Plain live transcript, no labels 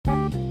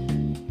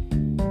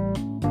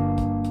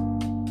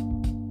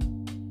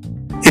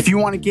you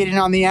want to get in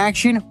on the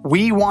action,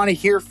 we want to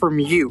hear from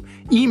you.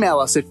 Email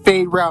us at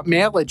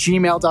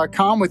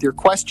faderoutemail@gmail.com with your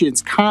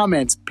questions,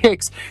 comments,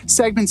 picks,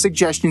 segment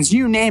suggestions,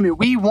 you name it.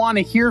 We want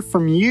to hear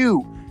from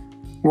you.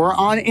 We're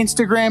on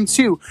Instagram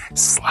too.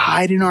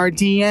 Slide in our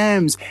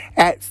DMs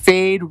at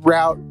Fade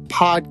Route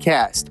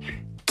Podcast.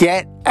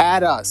 Get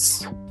at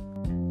us.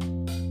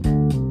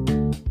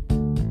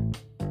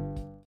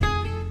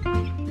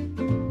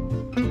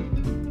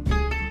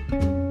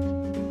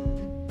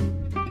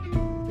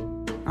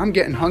 I'm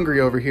getting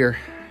hungry over here.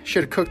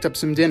 Should have cooked up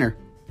some dinner.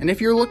 And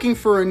if you're looking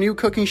for a new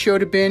cooking show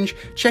to binge,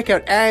 check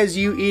out As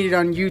You Eat It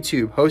on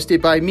YouTube,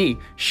 hosted by me,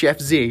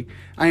 Chef Z.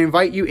 I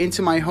invite you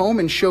into my home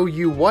and show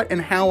you what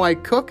and how I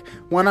cook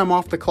when I'm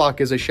off the clock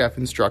as a chef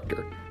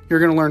instructor. You're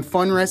going to learn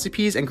fun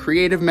recipes and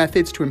creative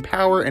methods to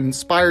empower and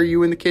inspire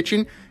you in the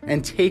kitchen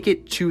and take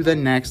it to the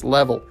next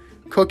level.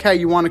 Cook how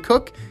you want to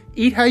cook,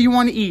 eat how you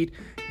want to eat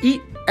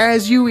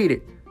as you eat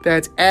it.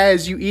 That's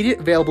As You Eat It,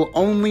 available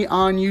only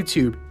on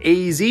YouTube.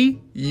 AZ,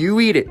 you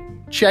eat it.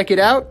 Check it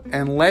out,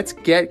 and let's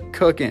get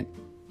cooking.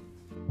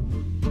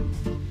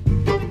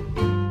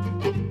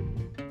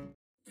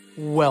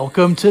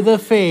 Welcome to the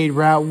Fade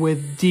Route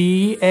with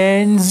D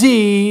and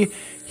Z.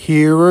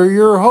 Here are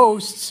your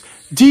hosts,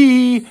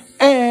 D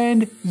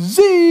and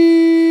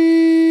Z.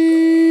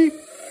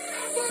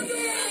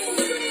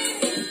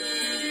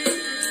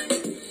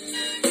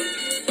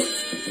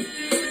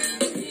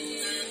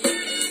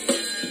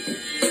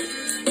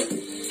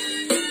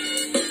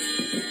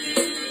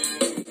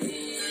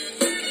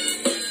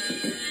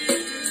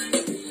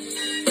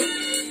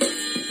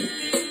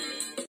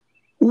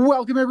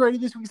 Welcome everybody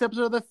to this week's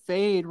episode of the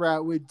Fade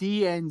Route with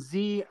D and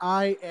Z.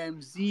 I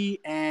am Z,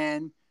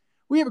 and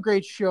we have a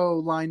great show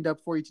lined up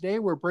for you today.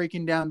 We're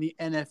breaking down the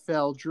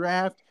NFL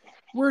draft.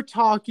 We're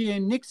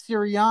talking Nick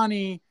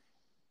Sirianni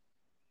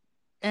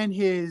and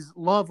his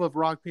love of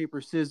rock,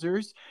 paper,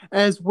 scissors,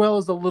 as well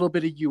as a little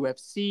bit of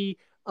UFC,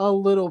 a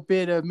little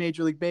bit of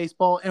Major League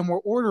Baseball, and we're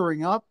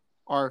ordering up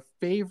our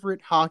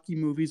favorite hockey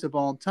movies of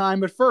all time.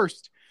 But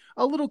first,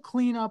 a little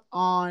cleanup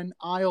on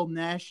Isle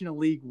National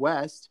League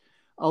West.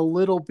 A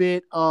little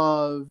bit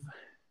of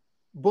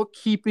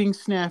bookkeeping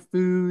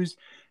snafus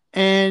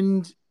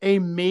and a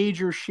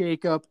major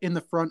shakeup in the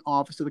front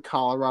office of the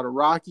Colorado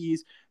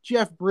Rockies.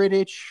 Jeff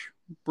Bridich,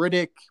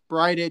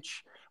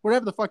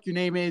 whatever the fuck your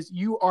name is,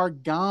 you are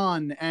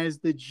gone as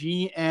the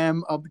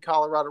GM of the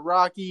Colorado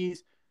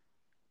Rockies.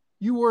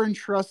 You were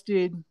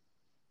entrusted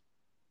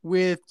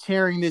with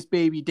tearing this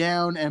baby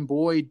down, and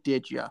boy,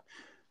 did ya.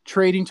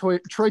 Trading Troy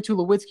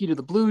Tulowitzki to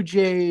the Blue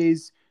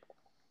Jays,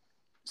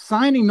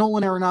 signing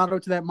Nolan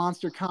Arenado to that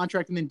monster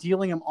contract and then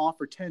dealing him off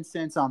for 10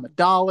 cents on the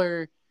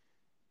dollar.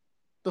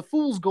 The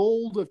fool's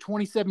gold of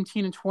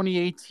 2017 and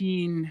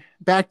 2018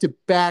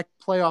 back-to-back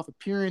playoff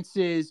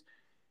appearances.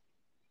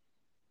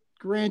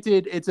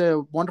 Granted, it's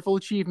a wonderful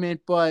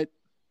achievement, but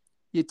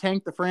you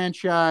tanked the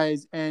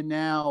franchise, and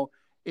now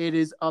it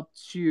is up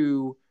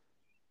to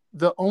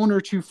the owner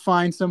to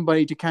find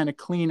somebody to kind of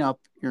clean up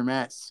your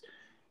mess.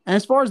 And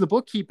as far as the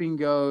bookkeeping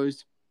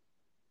goes,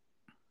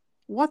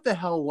 what the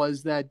hell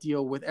was that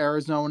deal with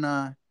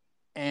Arizona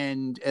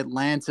and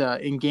Atlanta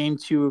in game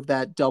 2 of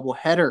that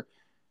doubleheader?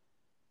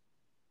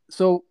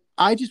 So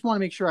I just want to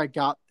make sure I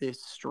got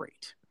this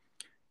straight.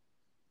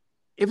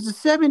 If it's a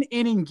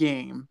 7-inning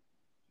game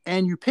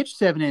and you pitch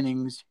 7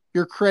 innings,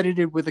 you're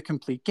credited with a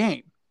complete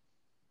game.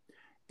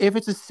 If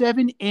it's a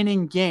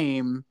 7-inning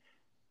game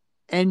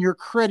and you're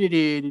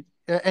credited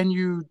and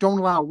you don't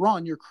allow a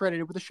run, you're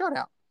credited with a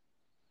shutout.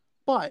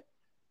 But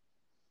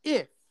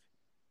if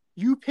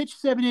you pitch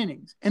 7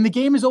 innings and the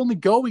game is only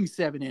going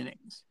 7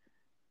 innings,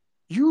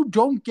 you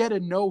don't get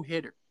a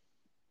no-hitter.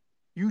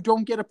 You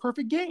don't get a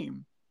perfect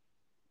game.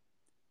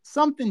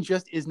 Something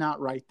just is not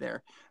right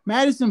there.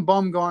 Madison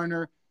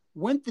Bumgarner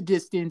went the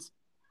distance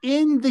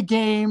in the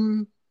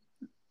game,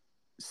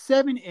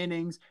 7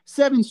 innings,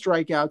 7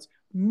 strikeouts,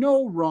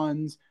 no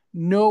runs,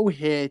 no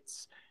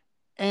hits,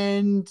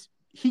 and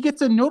he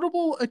gets a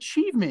notable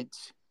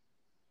achievement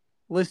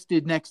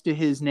listed next to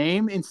his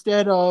name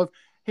instead of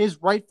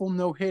his rightful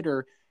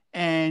no-hitter.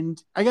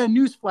 And I got a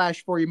news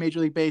flash for you, Major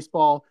League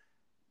Baseball.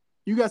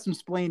 You got some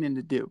splaining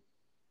to do.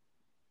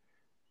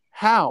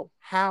 How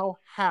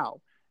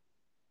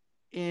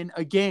in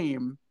a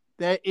game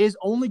that is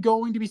only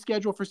going to be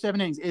scheduled for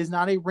 7 innings, is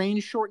not a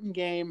range-shortened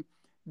game,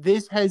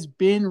 this has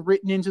been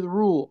written into the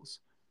rules.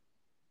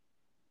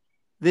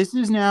 This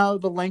is now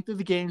the length of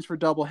the games for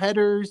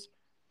doubleheaders.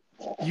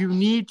 You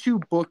need to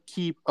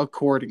bookkeep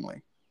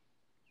accordingly.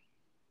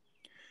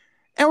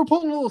 And we're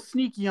pulling a little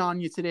sneaky on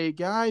you today,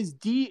 guys.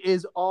 D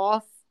is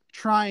off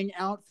trying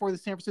out for the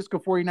San Francisco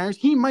 49ers.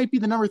 He might be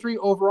the number 3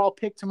 overall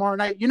pick tomorrow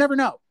night. You never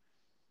know.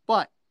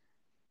 But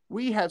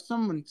we have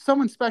someone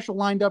special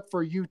lined up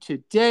for you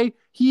today.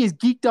 He is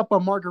geeked up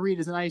on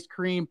margaritas and ice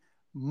cream.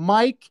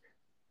 Mike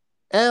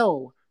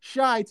L.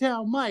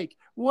 Chitown Mike.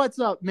 What's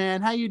up,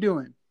 man? How you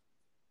doing?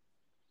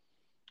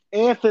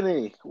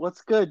 Anthony,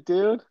 what's good,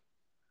 dude?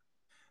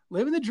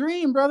 Living the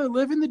dream, brother.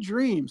 Living the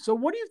dream. So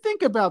what do you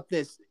think about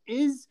this?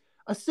 Is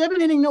A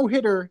 7 inning no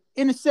hitter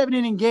in a 7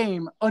 inning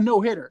game, a no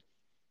hitter.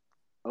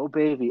 Oh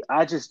baby,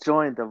 I just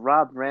joined the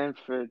Rob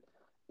Ranford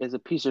is a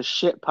piece of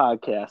shit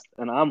podcast,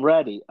 and I'm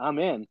ready. I'm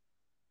in.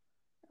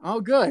 Oh,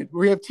 good.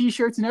 We have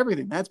T-shirts and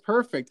everything. That's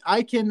perfect.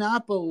 I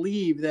cannot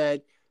believe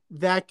that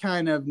that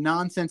kind of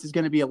nonsense is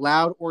going to be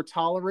allowed or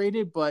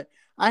tolerated, but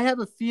I have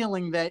a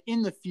feeling that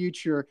in the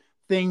future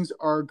things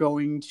are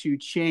going to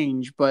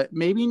change, but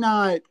maybe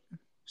not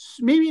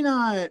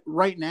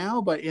right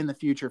now, but in the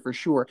future for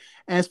sure.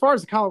 And as far as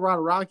the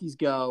Colorado Rockies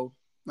go,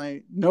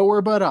 like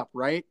nowhere but up,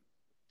 right?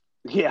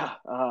 Yeah.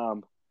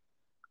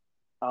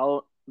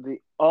 All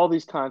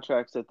these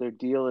contracts that they're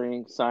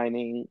dealing,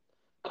 signing,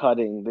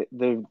 cutting,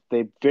 they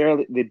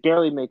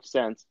barely make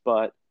sense.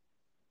 But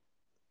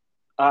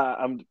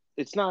I'm.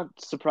 It's not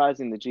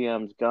surprising the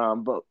GM's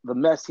gone, but the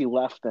mess he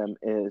left them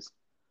is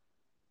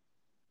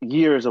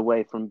years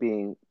away from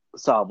being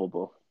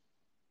solvable.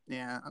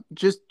 Yeah,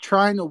 just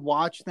trying to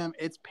watch them,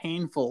 it's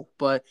painful.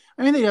 But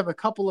I mean, they have a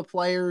couple of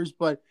players,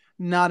 but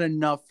not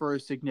enough for a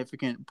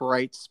significant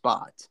bright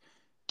spot.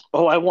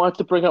 Oh, I want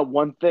to bring up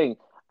one thing.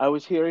 I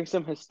was hearing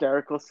some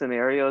hysterical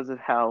scenarios of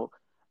how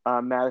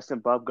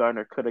Madison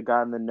Bumgarner could have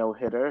gotten the no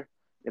hitter.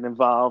 It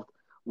involved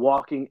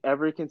walking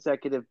every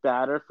consecutive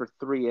batter for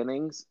 3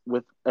 innings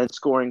with and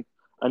scoring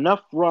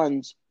enough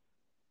runs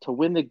to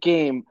win the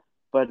game,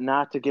 but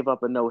not to give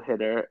up a no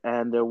hitter.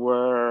 And there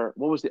were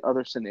what was the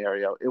other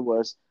scenario? It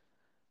was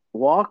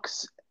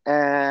walks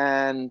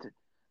and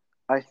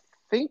I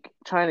think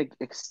trying to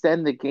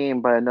extend the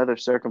game by another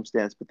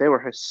circumstance, but they were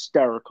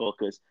hysterical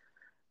because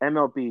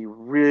MLB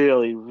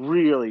really,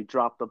 really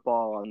dropped the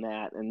ball on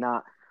that, and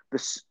not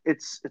this.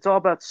 It's all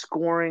about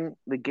scoring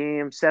the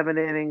game. 7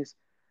 innings,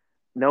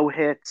 no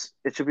hits.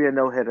 It should be a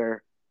no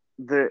hitter.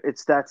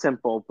 It's that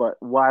simple. But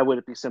why would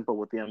it be simple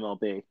with the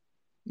MLB?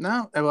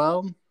 No,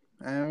 well,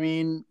 I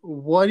mean,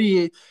 what do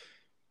you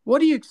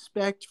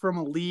expect from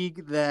a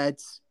league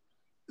that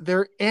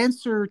their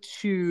answer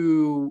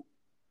to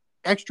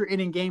extra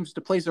inning games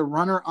to place a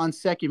runner on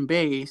second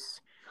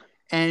base,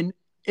 and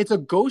it's a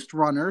ghost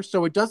runner,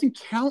 so it doesn't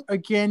count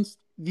against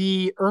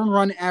the earned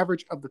run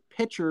average of the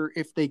pitcher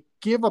if they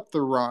give up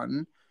the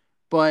run.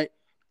 But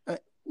uh,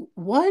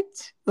 what?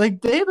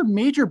 Like they have a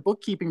major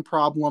bookkeeping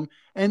problem,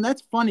 and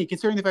that's funny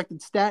considering the fact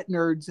that stat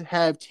nerds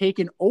have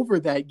taken over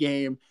that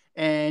game,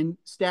 and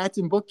stats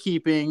and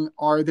bookkeeping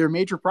are their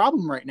major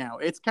problem right now.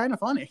 It's kind of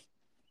funny.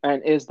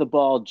 And is the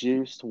ball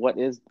juiced? What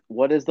is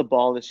the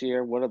ball this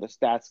year? What are the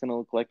stats going to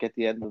look like at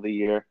the end of the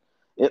year?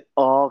 It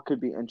all could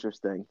be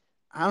interesting.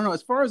 I don't know.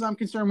 As far as I'm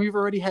concerned, we've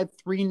already had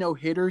three no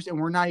hitters, and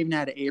we're not even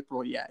out of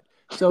April yet.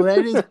 So that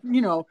is,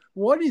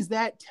 what does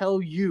that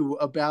tell you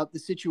about the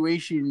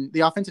situation,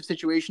 the offensive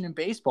situation in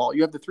baseball?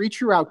 You have the three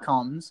true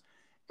outcomes,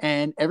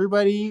 and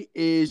everybody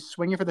is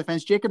swinging for the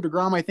fence. Jacob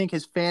DeGrom, I think,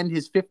 has fanned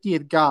his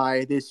 50th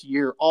guy this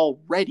year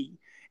already.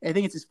 I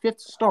think it's his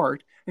fifth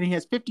start, and he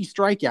has 50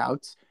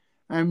 strikeouts.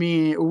 I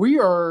mean,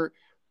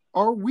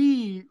 are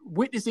we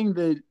witnessing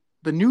the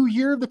new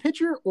year of the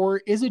pitcher,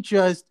 or is it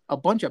just a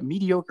bunch of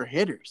mediocre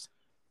hitters?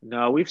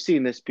 No, we've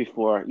seen this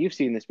before. You've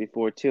seen this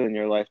before too in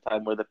your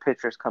lifetime, where the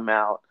pitchers come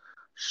out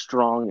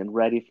strong and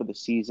ready for the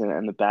season,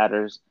 and the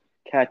batters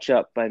catch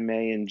up by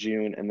May and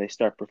June, and they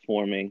start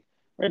performing.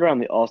 Right around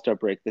the All Star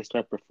break, they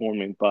start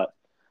performing. But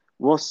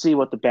we'll see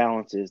what the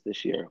balance is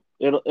this year.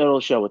 It'll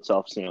show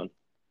itself soon.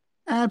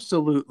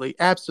 Absolutely,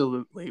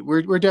 absolutely.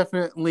 We're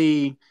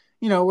definitely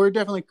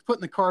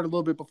putting the cart a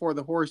little bit before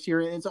the horse here.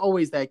 And it's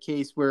always that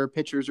case where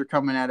pitchers are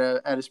coming out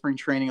of spring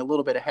training a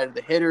little bit ahead of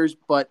the hitters,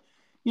 but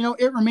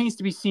it remains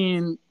to be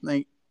seen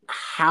like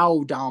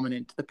how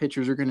dominant the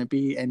pitchers are going to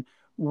be and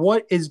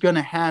what is going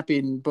to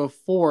happen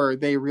before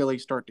they really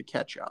start to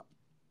catch up.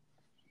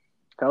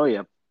 Hell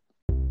yeah.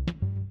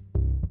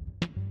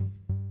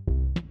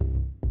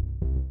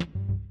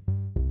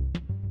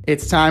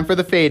 It's time for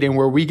the fade in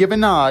where we give a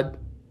nod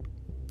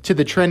to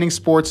the trending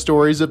sports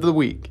stories of the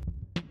week.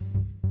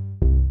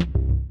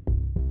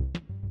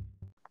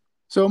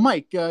 So,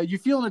 Mike, you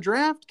feeling a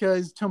draft?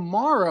 Because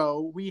tomorrow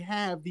we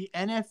have the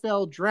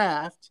NFL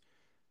draft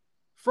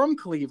from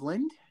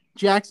Cleveland.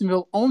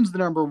 Jacksonville owns the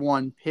number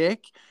one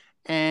pick.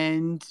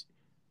 And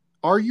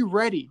are you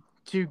ready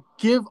to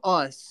give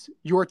us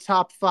your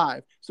top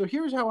five? So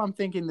here's how I'm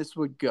thinking this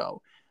would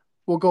go.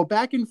 We'll go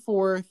back and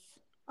forth.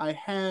 I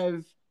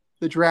have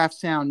the draft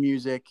sound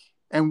music,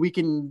 and we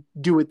can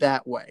do it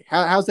that way.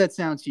 How's that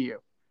sound to you?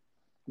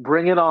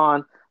 Bring it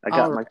on. I All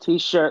got my right.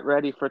 t-shirt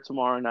ready for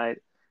tomorrow night.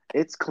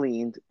 It's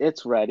cleaned.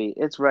 It's ready.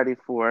 It's ready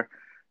for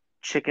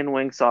chicken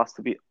wing sauce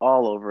to be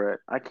all over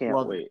it. I can't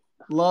Loving it. wait.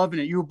 Loving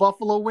it. You a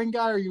buffalo wing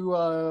guy or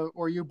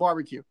you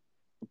barbecue?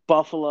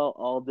 Buffalo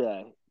all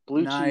day.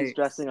 Blue cheese Nice.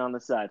 dressing on the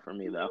side for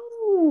me though.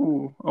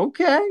 Ooh,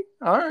 okay.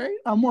 All right.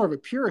 I'm more of a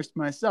purist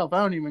myself.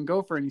 I don't even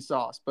go for any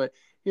sauce, but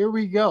here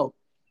we go.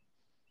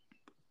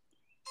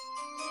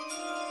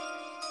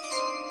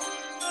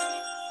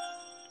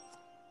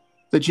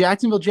 The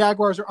Jacksonville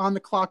Jaguars are on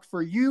the clock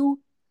for you.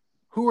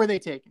 Who are they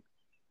taking?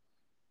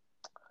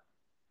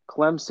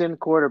 Clemson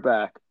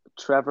quarterback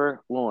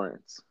Trevor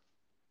Lawrence.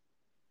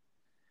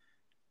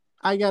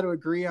 I got to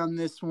agree on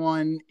this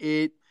one.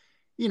 It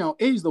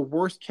is the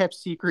worst kept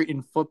secret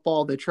in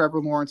football that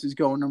Trevor Lawrence is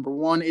going number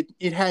one.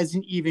 It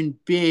hasn't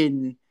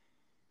been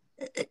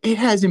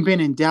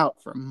in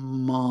doubt for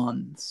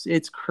months.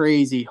 It's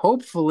crazy.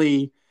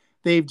 Hopefully,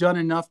 they've done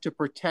enough to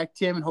protect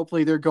him, and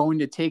hopefully, they're going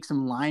to take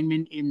some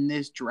linemen in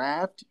this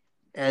draft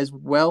as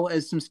well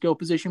as some skill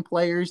position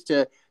players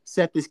to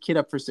set this kid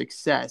up for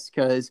success.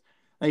 Because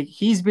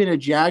he's been a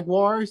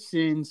Jaguar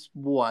since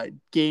what,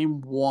 game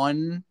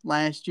one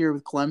last year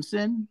with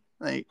Clemson.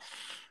 You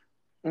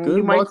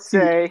Good might luck to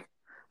say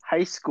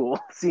high school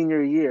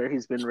senior year,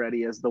 he's been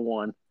ready as the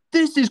one.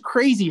 this is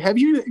crazy. Have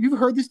you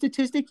heard the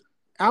statistic?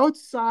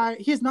 Outside,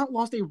 he has not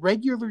lost a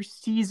regular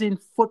season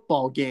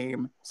football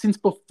game since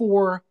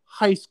before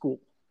high school.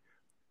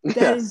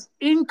 That is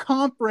Yes.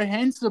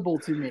 incomprehensible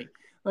to me.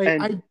 Like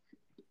And I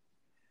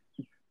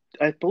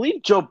I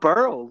believe Joe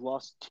Burrow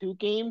lost 2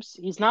 games.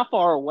 He's not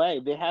far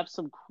away. They have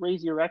some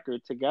crazy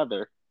record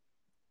together.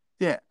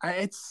 yeah,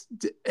 it's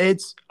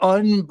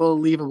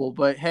unbelievable.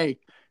 But hey,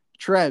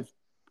 Trev,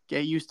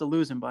 get used to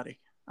losing, buddy.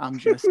 I'm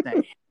just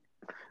saying.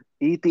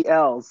 Eat the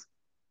L's.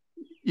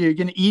 You're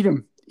gonna eat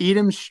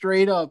them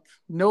straight up.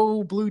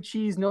 No blue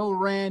cheese, no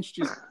ranch.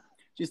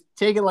 Just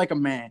take it like a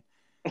man.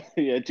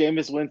 Yeah,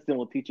 Jameis Winston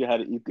will teach you how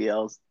to eat the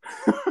L's.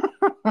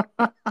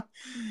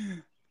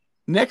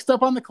 Next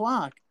up on the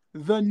clock,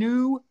 the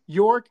New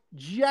York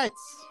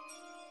Jets.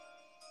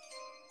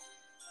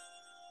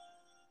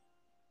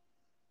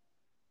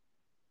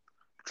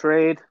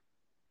 Trade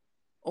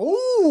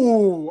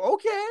Oh,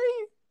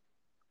 okay.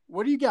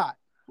 What do you got?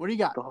 What do you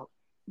got?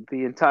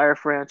 the entire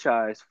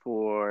franchise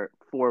for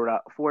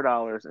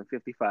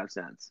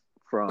 $4.55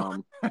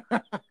 from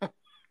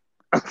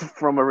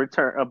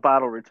a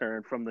bottle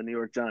return from the New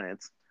York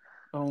Giants.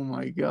 Oh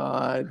my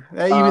God.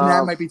 Even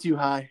that Uh, might be too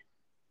high.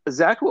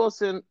 Zach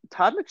Wilson,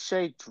 Todd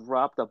McShay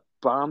dropped a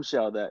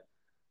bombshell that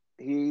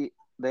they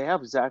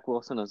have Zach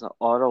Wilson as an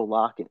auto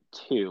lock at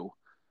 2.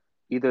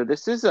 Either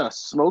this is a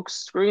smoke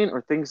screen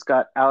or things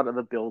got out of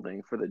the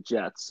building for the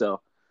Jets.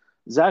 So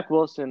Zach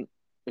Wilson,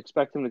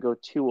 expect him to go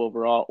 2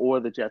 overall, or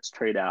the Jets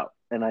trade out,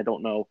 and I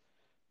don't know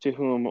to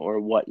whom or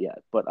what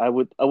yet. But I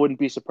wouldn't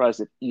be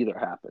surprised if either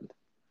happened.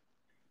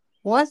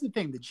 Well, that's the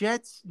thing. The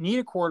Jets need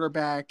a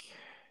quarterback.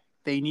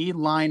 They need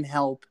line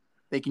help.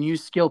 They can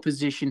use skill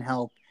position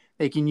help.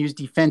 They can use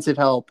defensive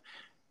help.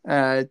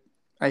 Uh,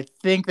 I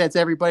think that's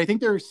everybody. I think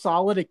they're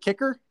solid at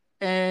kicker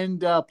and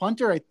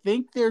punter. I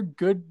think they're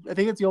good. I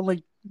think that's the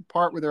only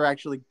part where they're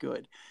actually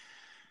good.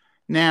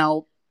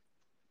 Now,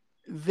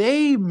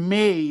 they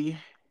may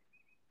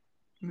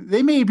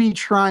be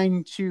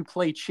trying to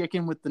play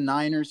chicken with the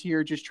Niners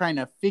here, just trying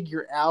to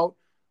figure out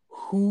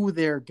who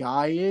their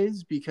guy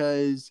is,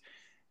 because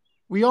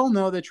we all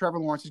know that Trevor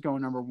Lawrence is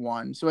going number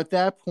one. So at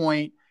that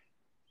point,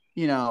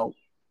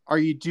 are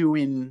you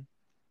doing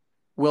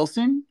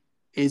Wilson?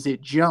 Is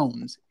it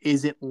Jones?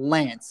 Is it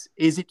Lance?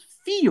 Is it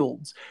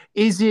Fields?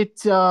 Is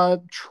it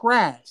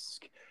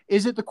Trask?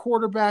 Is it the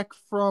quarterback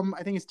from,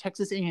 I think it's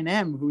Texas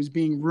A&M, who's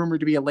being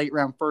rumored to be a late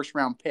round, first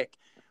round pick?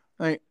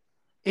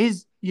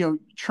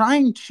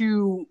 Trying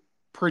to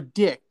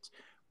predict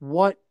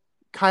what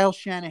Kyle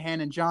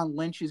Shanahan and John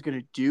Lynch is going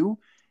to do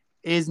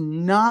is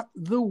not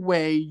the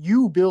way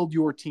you build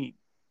your team.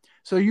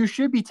 So you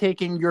should be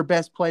taking your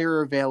best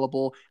player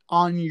available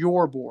on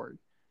your board.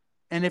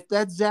 And if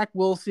that's Zach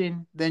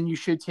Wilson, then you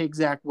should take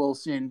Zach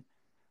Wilson.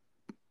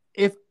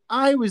 If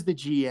I was the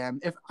GM,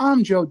 if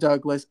I'm Joe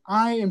Douglas,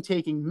 I am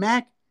taking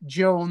Mac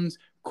Jones,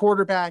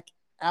 quarterback,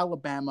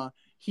 Alabama.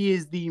 He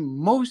is the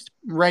most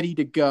ready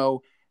to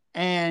go.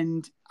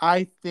 And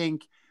I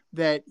think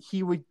that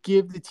he would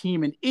give the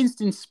team an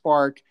instant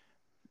spark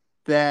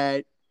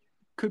that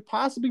could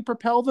possibly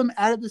propel them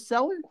out of the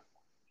cellar.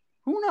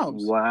 Who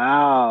knows?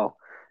 Wow,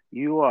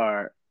 you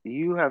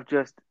have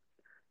just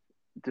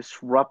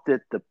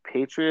disrupted the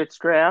Patriots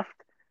draft,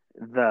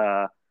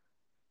 the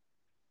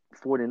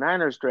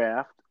 49ers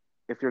draft.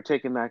 If you're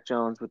taking Mac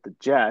Jones with the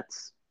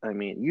Jets, I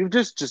mean, you've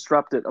just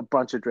disrupted a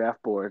bunch of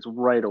draft boards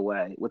right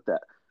away with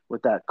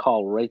that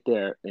call right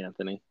there,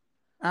 Anthony.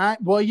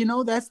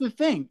 Well, that's the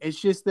thing. It's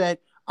just that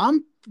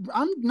I'm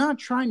not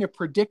trying to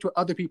predict what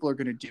other people are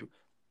going to do.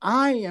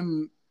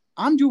 I'm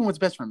doing what's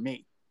best for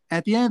me.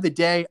 At the end of the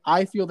day,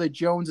 I feel that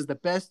Jones is the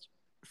best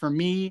for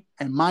me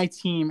and my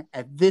team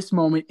at this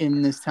moment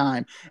in this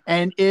time.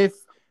 And if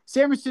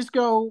San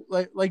Francisco,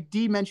 like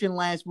D mentioned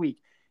last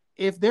week,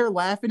 if they're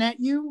laughing at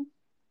you,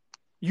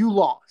 you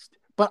lost.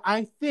 But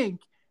I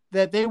think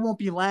that they won't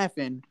be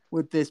laughing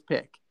with this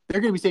pick.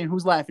 They're going to be saying,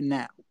 "Who's laughing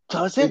now?"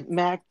 Doesn't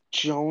Mac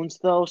Jones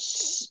though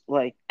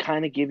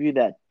kind of give you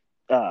that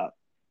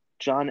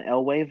John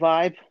Elway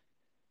vibe?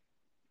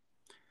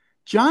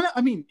 John,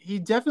 I mean, he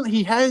doesn't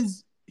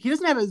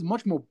have as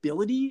much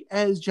mobility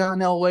as John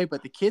Elway,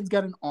 but the kid's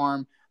got an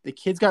arm, the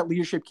kid's got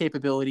leadership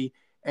capability,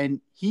 and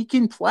he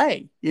can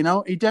play. He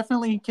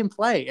definitely can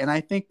play. And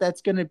I think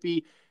that's going to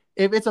be,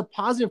 if it's a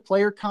positive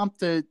player comp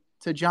to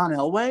John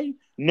Elway.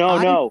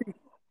 No.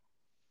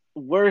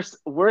 Worse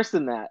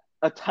than that.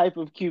 A type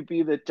of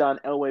QB that John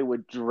Elway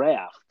would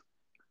draft.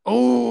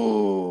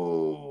 Oh,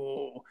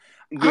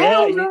 I Yeah,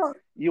 don't you know.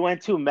 you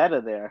went too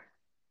meta there.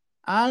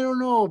 I don't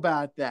know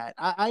about that.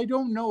 I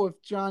don't know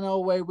if John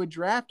Elway would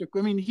draft.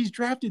 I mean, he's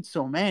drafted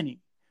so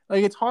many.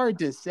 Like, it's hard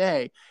to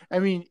say. I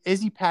mean,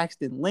 is he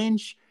Paxton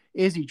Lynch?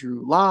 Is he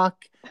Drew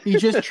Lock? He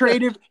just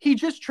traded. He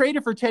just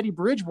traded for Teddy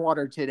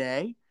Bridgewater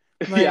today.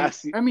 Like,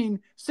 Yes, I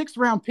mean, sixth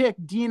round pick.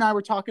 D and I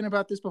were talking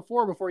about this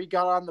before he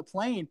got on the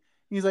plane.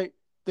 He's like,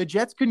 the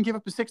Jets couldn't give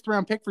up a sixth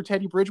round pick for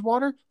Teddy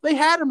Bridgewater. They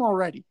had him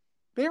already.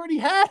 They already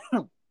had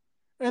him.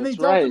 And they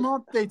that's dealt him right.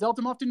 off. They dealt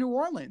him off to New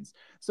Orleans.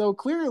 So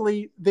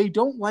clearly, they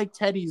don't like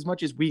Teddy as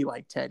much as we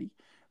like Teddy.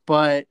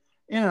 But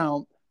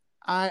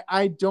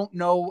I don't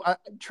know.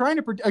 Trying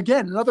to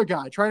again, another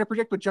guy trying to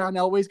predict what John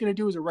Elway's going to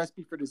do is a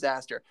recipe for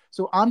disaster.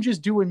 So I'm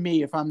just doing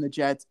me if I'm the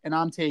Jets, and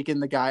I'm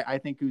taking the guy I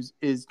think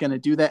is going to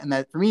do that. And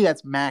that for me,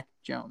 that's Mac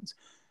Jones.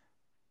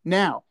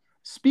 Now,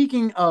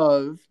 speaking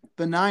of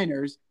the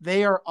Niners,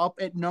 they are up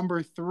at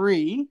number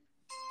 3.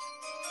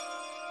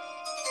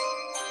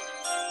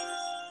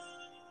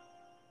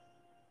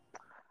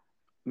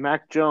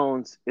 Mac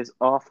Jones is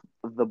off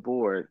the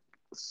board.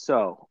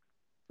 So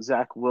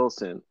Zach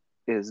Wilson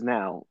is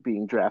now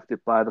being drafted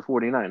by the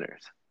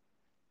 49ers.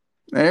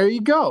 There you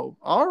go.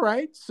 All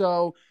right.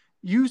 So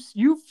you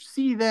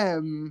see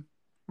them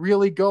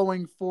really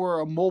going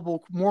for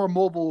more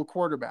mobile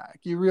quarterback.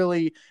 You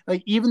really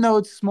like, even though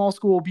it's small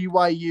school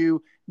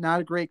BYU,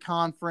 not a great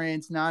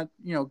conference, not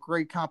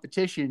great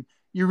competition.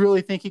 You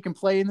really think he can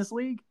play in this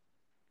league?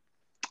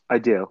 I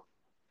do.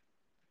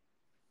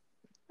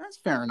 That's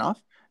fair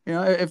enough.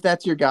 If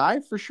that's your guy,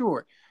 for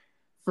sure.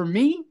 For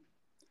me,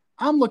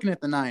 I'm looking at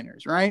the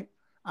Niners, right?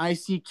 I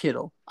see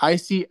Kittle. I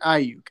see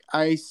Ayuk.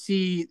 I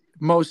see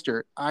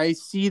Mostert. I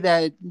see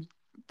that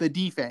the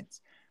defense.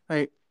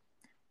 Like,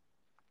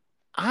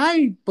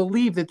 I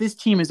believe that this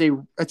team is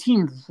a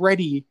team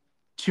ready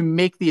to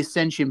make the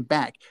ascension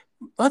back.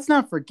 Let's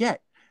not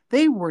forget,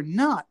 they were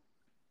not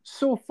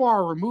so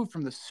far removed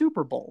from the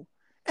Super Bowl,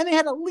 and they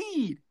had a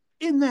lead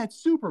in that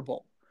Super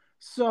Bowl.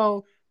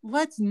 So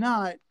let's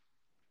not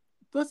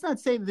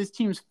say that this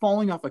team is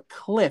falling off a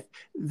cliff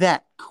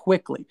that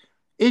quickly.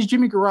 Is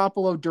Jimmy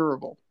Garoppolo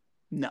durable?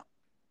 No.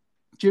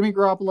 Jimmy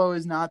Garoppolo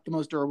is not the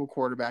most durable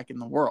quarterback in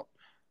the world.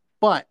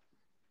 But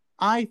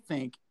I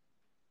think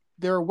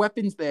there are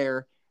weapons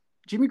there.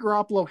 Jimmy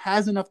Garoppolo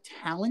has enough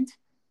talent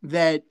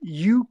that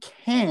you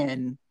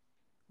can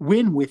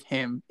win with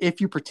him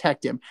if you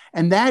protect him.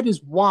 And that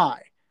is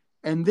why.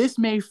 And this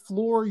may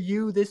floor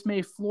you. This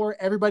may floor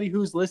everybody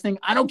who's listening.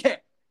 I don't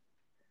care.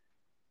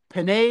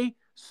 Penei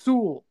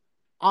Sewell,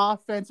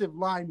 offensive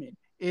lineman,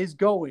 is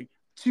going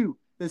to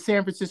the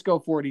San Francisco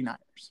 49ers.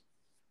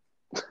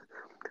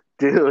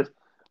 Dude,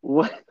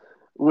 what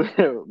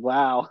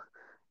wow.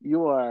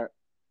 You are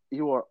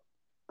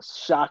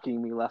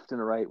shocking me left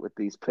and right with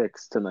these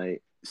picks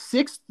tonight.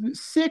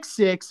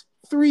 6'6",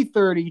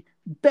 330,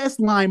 best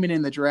lineman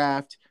in the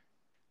draft.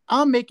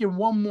 I'm making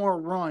one more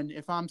run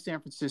if I'm San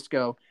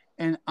Francisco,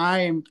 and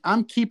I'm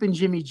keeping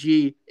Jimmy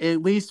G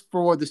at least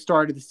for the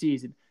start of the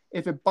season.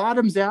 If it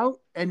bottoms out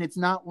and it's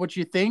not what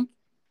you think,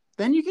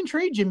 then you can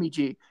trade Jimmy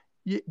G.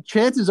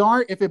 Chances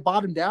are, if it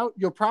bottomed out,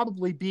 you'll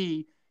probably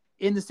be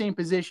in the same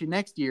position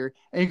next year,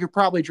 and you could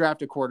probably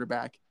draft a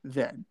quarterback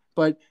then.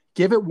 But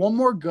give it one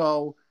more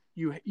go.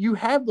 You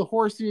have the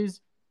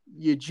horses.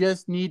 You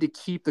just need to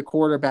keep the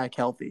quarterback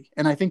healthy,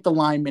 and I think the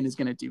lineman is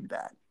going to do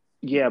that.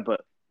 Yeah,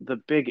 but the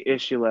big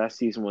issue last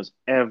season was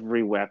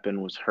every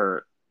weapon was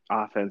hurt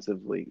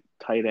offensively,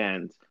 tight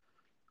ends,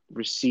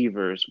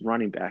 receivers,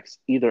 running backs,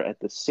 either at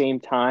the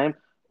same time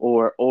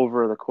or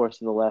over the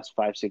course of the last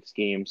 5, 6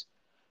 games.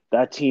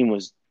 That team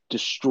was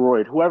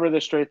destroyed. Whoever the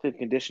strength and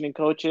conditioning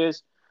coach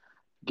is,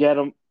 get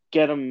them,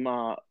 get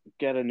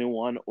a new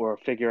one or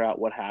figure out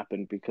what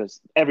happened because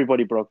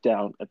everybody broke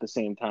down at the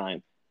same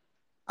time.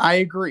 I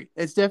agree.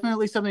 It's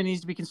definitely something that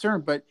needs to be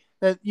concerned, but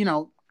that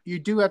you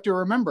do have to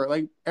remember.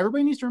 Like,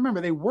 everybody needs to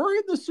remember, they were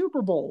in the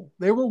Super Bowl.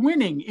 They were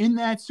winning in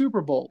that Super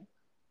Bowl,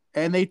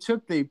 and they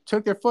took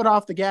their foot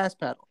off the gas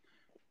pedal.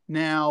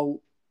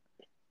 Now,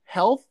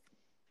 health,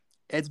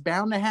 it's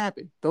bound to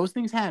happen. Those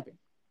things happen.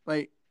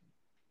 Like,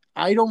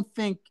 I don't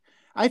think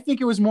I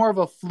think it was more of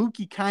a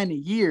fluky kind of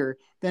year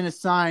than a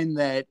sign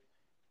that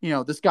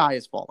the sky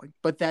is falling.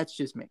 But that's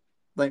just me.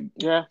 Like,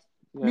 Yeah,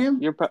 yeah,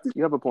 man, you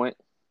have a point.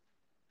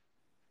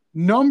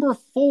 number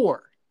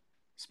 4.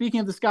 Speaking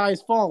of the sky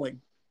is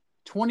falling,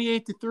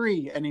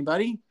 28-3.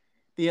 Anybody?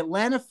 The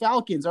Atlanta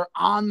Falcons are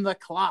on the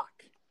clock.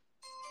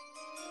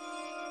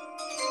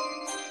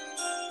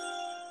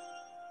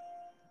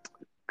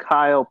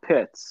 Kyle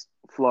Pitts,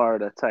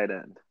 Florida tight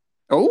end.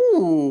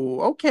 Oh,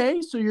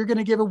 okay. So you're going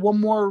to give it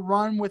one more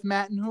run with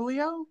Matt and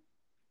Julio?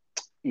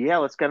 Yeah,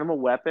 let's get him a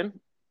weapon.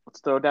 Let's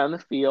throw down the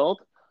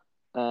field.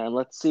 And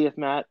let's see if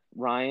Matt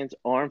Ryan's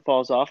arm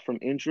falls off from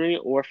injury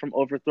or from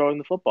overthrowing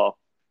the football.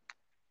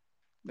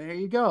 There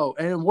you go.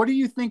 And what do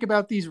you think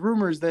about these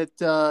rumors that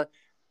that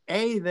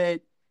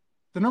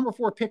the number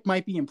 4 pick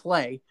might be in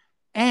play,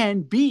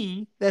 and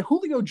B, that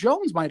Julio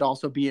Jones might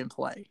also be in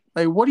play?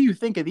 Like, what do you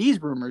think of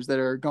these rumors that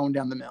are going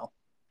down the mill?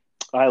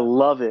 I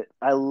love it.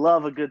 I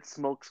love a good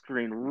smoke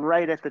screen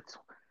right at the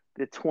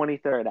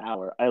 23rd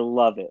hour. I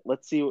love it.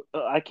 Let's see.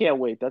 I can't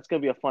wait. That's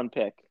going to be a fun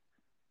pick.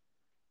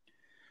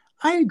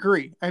 I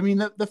agree. I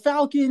mean, the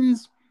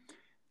Falcons,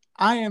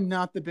 I am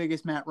not the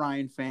biggest Matt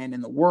Ryan fan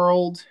in the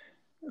world.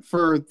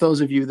 For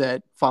those of you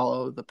that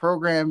follow the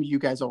program, you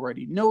guys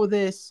already know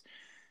this.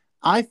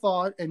 I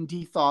thought, and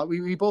D thought,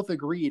 we both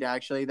agreed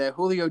actually, that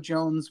Julio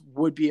Jones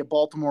would be a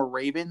Baltimore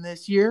Raven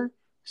this year.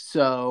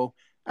 So,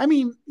 I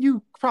mean,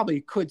 you probably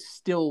could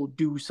still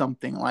do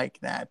something like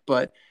that,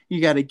 but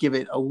you got to give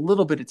it a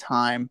little bit of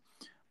time.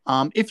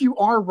 If you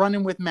are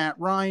running with Matt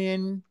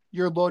Ryan,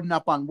 you're loading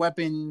up on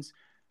weapons.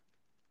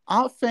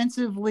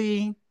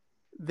 Offensively,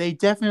 they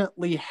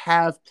definitely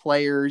have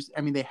players.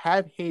 I mean, they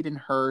have Hayden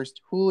Hurst,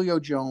 Julio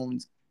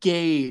Jones,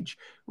 Gage,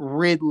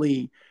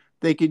 Ridley.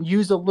 They can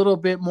use a little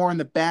bit more in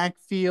the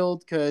backfield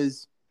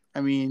because,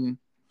 I mean,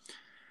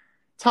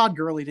 Todd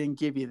Gurley didn't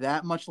give you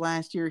that much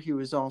last year. He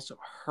was also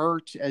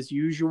hurt as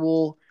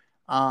usual.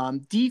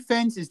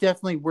 Defense is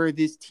definitely where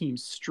this team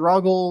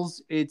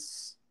struggles.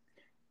 It's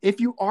if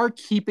you are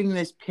keeping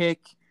this pick,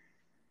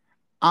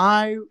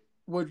 I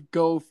would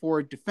go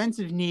for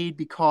defensive need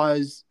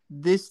because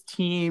this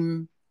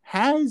team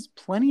has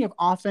plenty of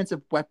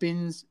offensive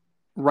weapons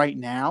right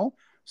now.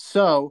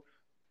 So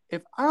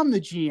if I'm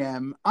the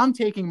GM, I'm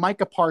taking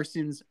Micah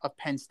Parsons of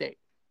Penn State,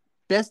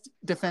 best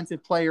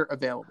defensive player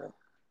available.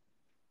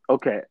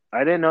 Okay,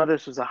 I didn't know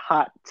this was a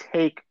hot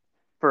take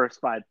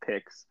first five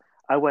picks.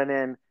 I went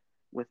in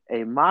with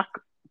a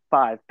mock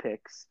five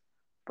picks,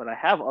 but I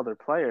have other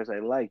players I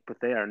like, but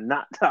they are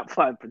not top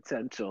five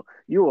potential.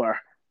 You are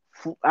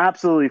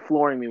absolutely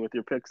flooring me with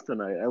your picks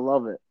tonight. I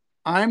love it.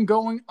 I'm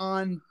going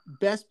on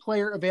best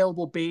player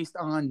available based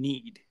on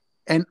need.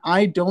 And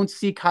I don't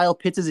see Kyle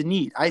Pitts as a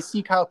need. I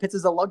see Kyle Pitts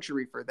as a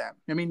luxury for them.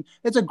 I mean,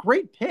 it's a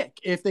great pick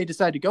if they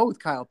decide to go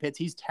with Kyle Pitts.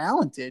 He's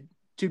talented,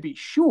 to be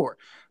sure.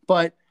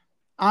 But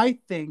I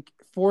think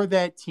for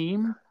that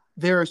team,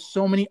 there are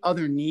so many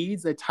other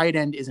needs that tight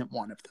end isn't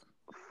one of them.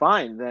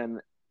 Fine, then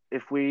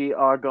if we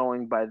are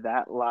going by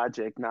that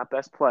logic, not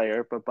best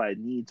player, but by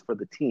needs for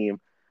the team,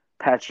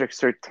 Patrick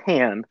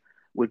Surtain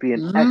would be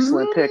an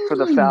excellent pick for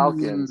the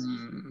Falcons.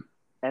 Mm.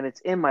 And it's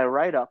in my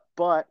write up,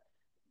 but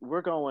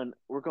we're going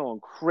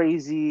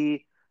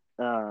crazy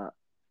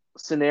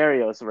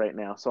scenarios right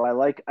now. So I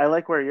like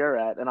where you're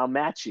at, and I'll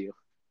match you.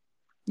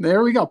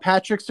 There we go.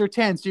 Patrick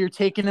Surtain. So you're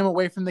taking him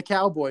away from the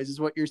Cowboys is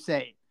what you're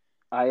saying.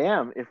 I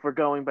am if we're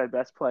going by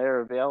best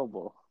player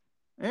available,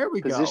 There we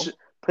go.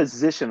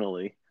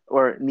 positionally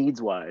or needs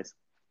wise.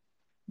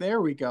 There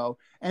we go.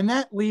 And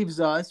that leaves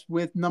us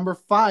with number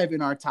 5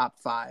 in our top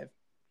 5.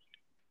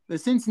 The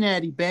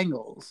Cincinnati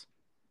Bengals.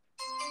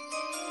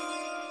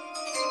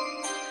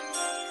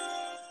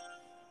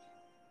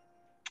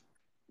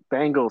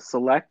 Bengals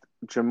select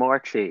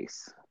Jamar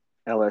Chase,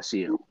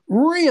 LSU.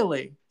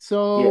 Really?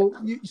 Yeah,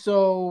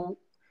 So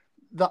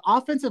the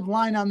offensive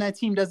line on that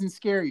team doesn't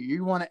scare you.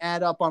 You want to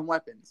add up on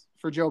weapons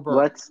for Joe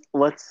Burrow.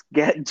 let's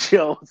get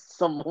Joe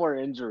some more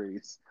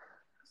injuries.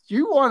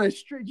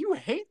 You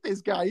hate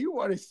this guy. You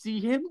want to see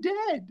him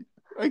dead.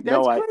 Like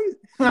No, that's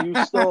I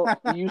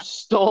crazy. you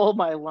stole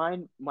my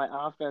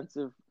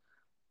offensive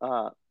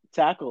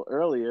tackle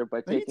earlier by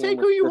You taking him take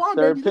with who you the want,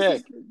 third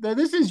baby. pick.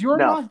 This is your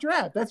No, mock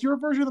draft. That's your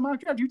version of the mock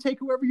draft. You take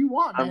whoever you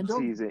want, I'm man.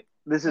 Don't. teasing.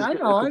 This is I a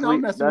know. I'm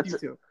complete. messing with you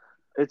too.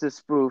 It's a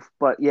spoof,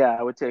 but yeah,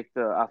 I would take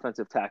the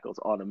offensive tackles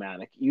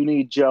automatic. You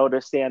need Joe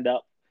to stand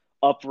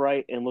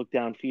upright and look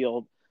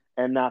downfield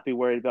and not be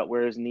worried about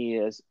where his knee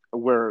is,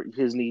 where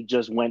his knee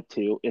just went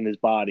to in his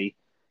body.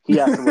 He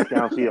has to look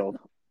downfield.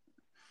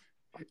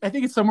 I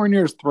think it's somewhere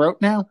near his throat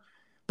now.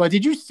 But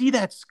did you see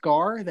that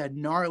scar, that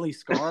gnarly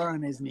scar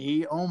on his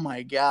knee? Oh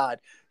my god!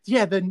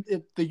 Yeah,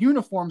 the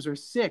uniforms are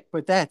sick,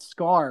 but that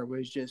scar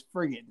was just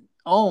friggin'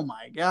 oh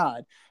my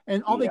god!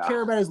 And all they Yeah,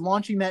 care about is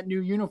launching that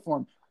new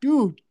uniform,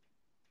 dude.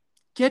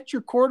 Get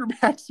your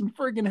quarterback some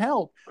friggin'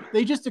 help.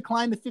 They just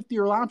declined the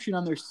 50-year option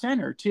on their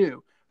center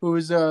too, who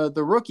is the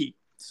rookie.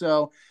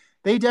 So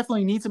they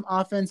definitely need some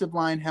offensive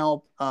line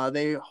help.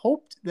 They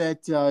hoped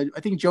that I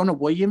think Jonah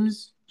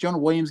Williams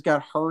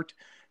got hurt,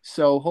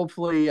 so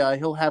hopefully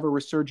he'll have a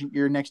resurgent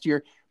year next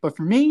year. But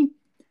for me,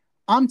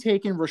 I'm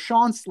taking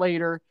Rashawn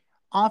Slater,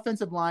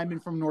 offensive lineman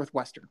from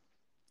Northwestern.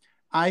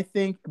 I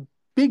think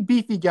big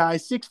beefy guy,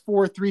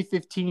 6'4",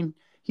 315.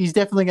 He's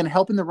definitely going to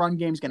help in the run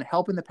game. He's going to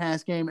help in the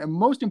pass game. And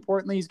most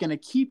importantly, he's going to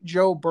keep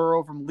Joe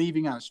Burrow from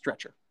leaving on a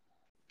stretcher.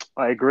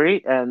 I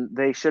agree, and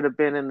they should have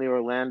been in the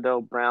Orlando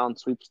Brown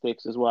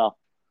sweepstakes as well.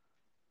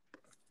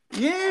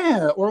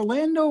 Yeah,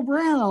 Orlando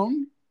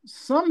Brown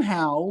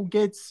somehow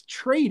gets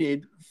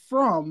traded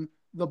from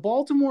the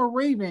Baltimore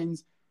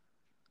Ravens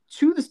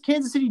to the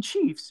Kansas City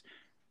Chiefs.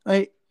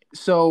 Like,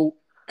 so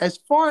as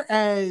far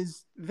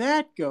as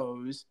that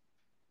goes,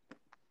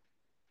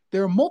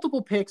 there are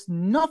multiple picks,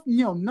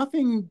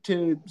 nothing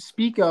to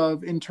speak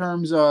of in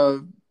terms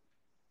of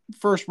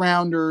first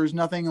rounders,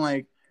 nothing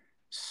like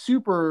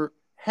super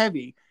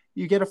heavy.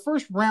 You get a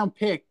first round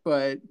pick,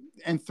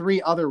 and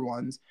 3 other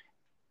ones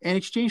in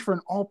exchange for an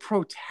all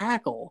pro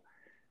tackle.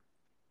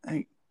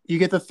 You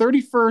get the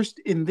 31st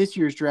in this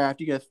year's draft.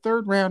 You get a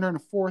third rounder and a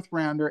fourth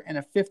rounder and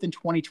a fifth in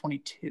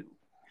 2022.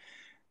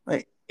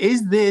 Like,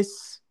 is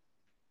this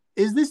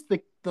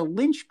the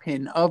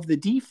linchpin of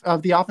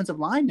the offensive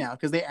line now?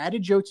 Because they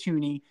added Joe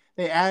Tooney,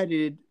 they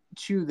added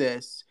to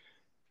this.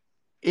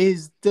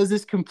 Does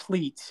this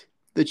complete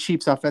the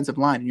Chiefs' offensive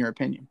line in your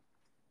opinion?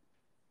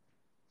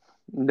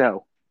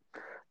 No.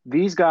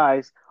 These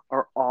guys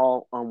are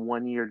all on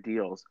 1-year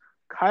deals.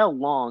 Kyle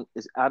Long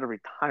is out of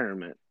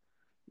retirement.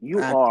 You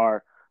Uh,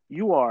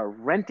 are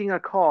renting a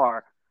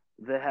car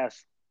that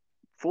has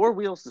four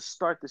wheels to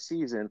start the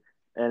season,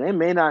 and it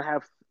may not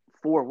have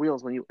four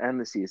wheels when you end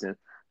the season.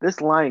 This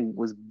line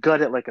was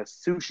gutted like a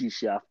sushi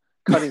chef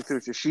cutting through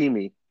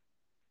sashimi.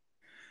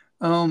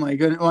 oh my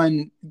goodness.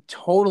 One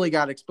totally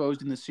got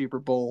exposed in the Super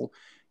Bowl.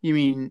 You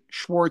mean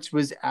Schwartz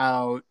was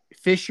out,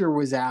 Fisher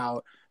was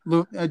out,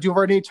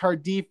 Duvernay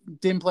Tardif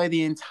didn't play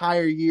the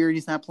entire year.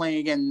 He's not playing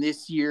again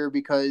this year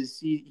because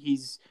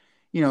he's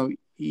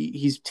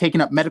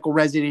taken up medical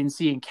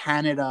residency in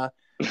Canada.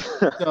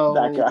 That So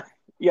guy.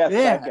 Yes,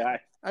 that yeah, guy.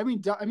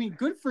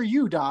 good for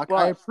you, Doc.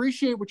 I But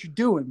appreciate what you're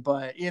doing,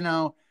 but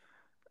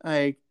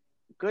like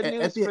good at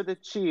news the for the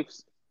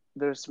Chiefs,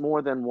 there's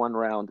more than one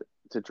round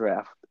to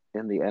draft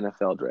in the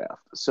NFL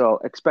draft. So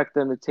expect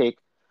them to take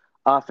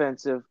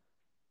offensive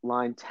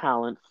line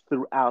talent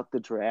throughout the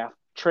draft,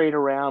 trade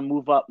around,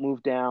 move up,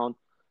 move down.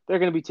 They're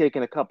going to be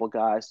taking a couple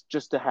guys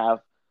just to have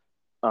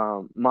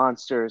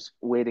monsters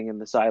waiting in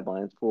the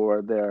sidelines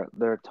for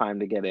their time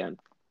to get in.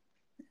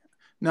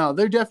 No,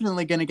 they're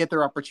definitely going to get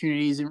their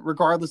opportunities, and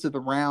regardless of the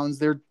rounds,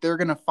 they're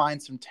going to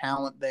find some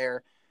talent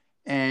there.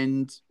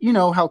 And you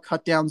know how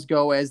cutdowns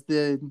go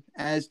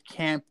as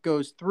camp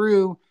goes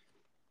through.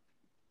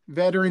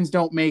 Veterans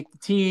don't make the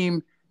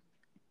team.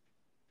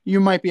 You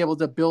might be able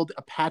to build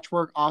a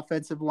patchwork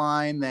offensive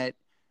line that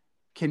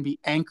can be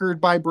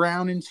anchored by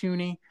Brown and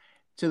Tooney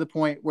to the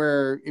point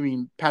where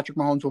Patrick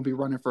Mahomes won't be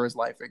running for his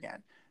life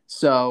again.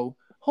 So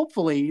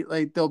hopefully,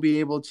 like they'll be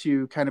able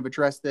to kind of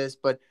address this.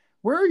 But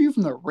where are you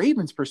from the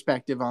Ravens'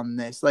 perspective on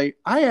this? Like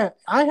I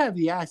have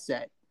the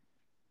asset.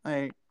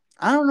 I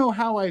don't know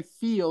how I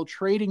feel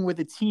trading with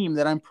a team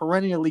that I'm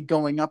perennially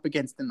going up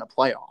against in the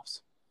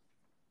playoffs.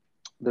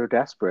 They're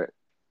desperate.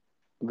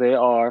 They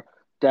are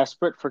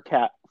desperate for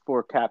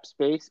cap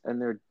space, and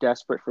they're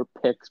desperate for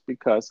picks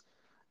because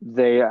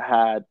they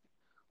had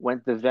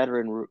went the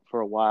veteran route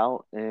for a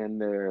while in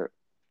their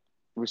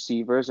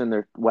receivers and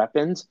their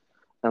weapons.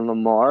 And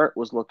Lamar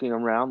was looking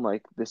around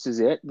like, this is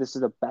it. This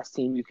is the best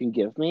team you can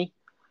give me.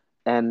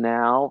 And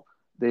now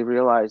they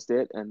realized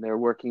it, and they're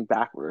working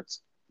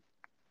backwards.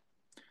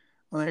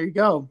 Well, there you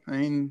go.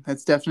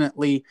 That's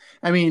definitely.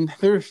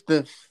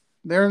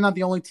 They're not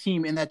the only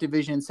team in that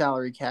division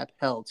salary cap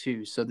hell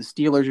too. So the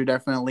Steelers are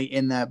definitely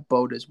in that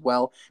boat as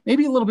well.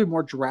 Maybe a little bit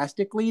more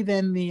drastically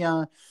than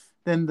the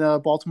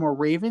Baltimore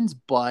Ravens,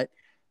 but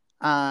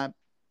I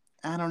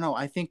don't know.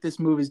 I think this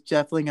move is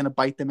definitely going to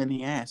bite them in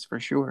the ass for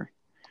sure.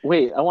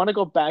 Wait, I want to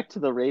go back to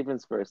the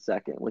Ravens for a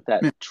second with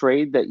that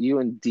trade that you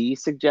and D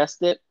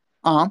suggested.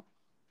 Uh-huh.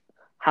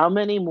 How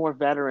many more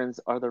veterans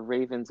are the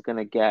Ravens going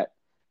to get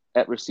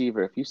at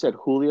receiver? If you said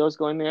Julio's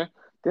going there,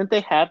 didn't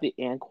they have the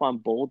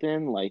Anquan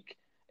Bolden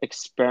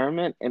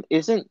experiment? And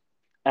isn't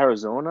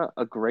Arizona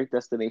a great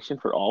destination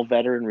for all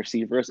veteran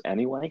receivers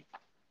anyway?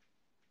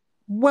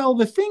 Well,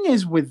 the thing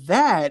is with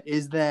that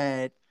is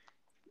that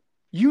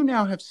you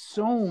now have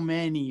so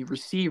many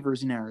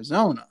receivers in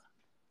Arizona.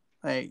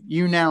 Like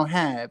you now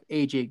have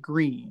AJ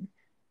Green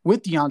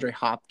with DeAndre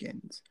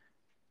Hopkins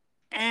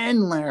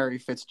and Larry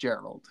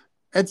Fitzgerald.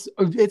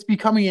 It's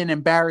becoming an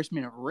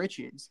embarrassment of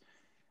riches.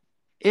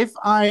 If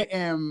I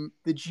am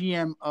the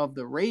GM of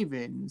the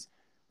Ravens,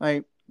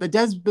 like the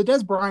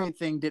Des Bryant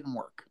thing didn't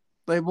work.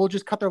 Like we'll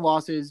just cut their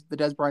losses. The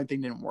Des Bryant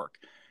thing didn't work.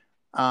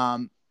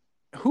 Um,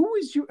 who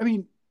is you?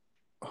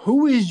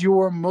 Who is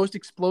your most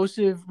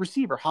explosive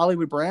receiver?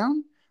 Hollywood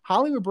Brown.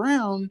 Hollywood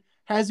Brown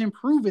hasn't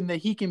proven that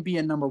he can be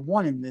a number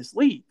one in this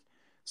league.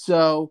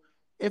 So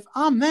if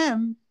I'm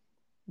them,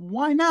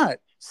 why not?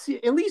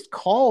 See, at least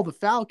call the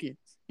Falcons.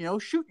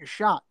 Shoot your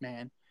shot,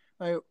 man.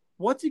 Like,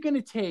 what's it going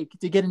to take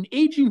to get an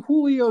aging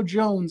Julio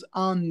Jones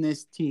on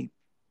this team?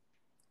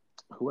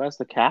 Who has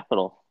the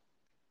capital?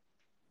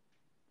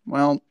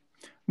 Well,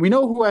 we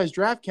know who has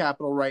draft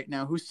capital right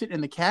now, who's sitting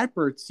in the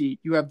catbird seat.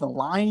 You have the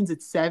Lions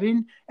at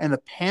 7 and the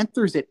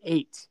Panthers at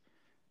 8.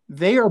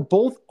 They are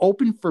both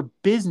open for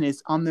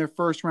business on their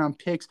first round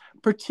picks,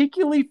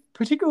 particularly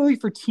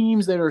for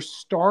teams that are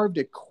starved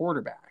at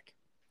quarterback.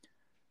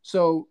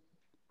 So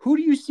who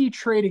do you see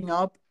trading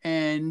up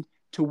and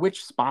to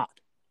which spot?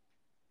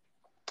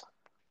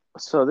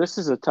 So this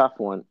is a tough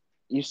one.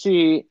 You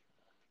see,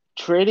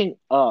 trading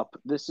up,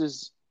 this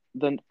is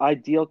the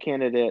ideal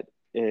candidate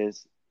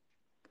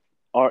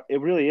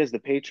it really is the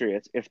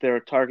Patriots if they're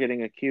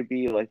targeting a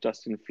QB like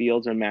Justin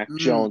Fields or Mac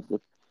Jones,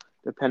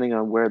 depending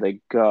on where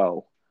they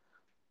go.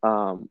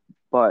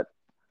 But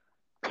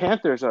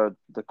Panthers are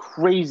the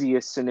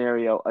craziest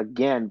scenario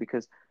again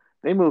because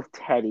they moved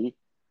Teddy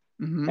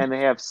and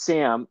they have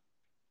Sam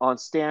on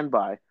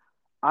standby.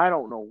 I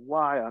don't know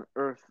why on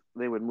earth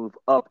they would move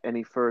up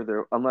any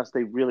further unless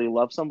they really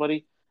love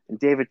somebody. And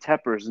David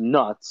Tepper's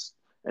nuts,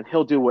 and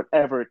he'll do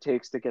whatever it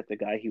takes to get the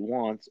guy he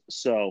wants.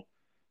 So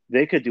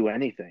they could do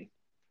anything.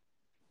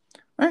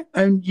 Right.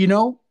 And,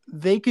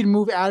 they could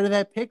move out of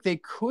that pick. They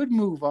could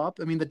move up.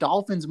 I mean, the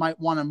Dolphins might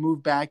want to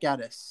move back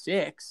out of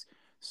 6.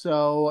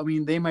 So, I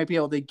mean, they might be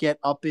able to get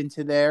up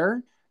into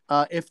there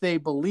if they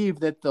believe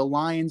that if the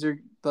Lions are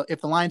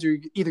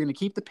either going to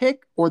keep the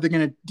pick or they're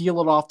going to deal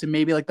it off to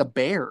maybe like the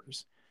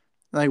Bears.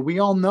 Like, we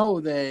all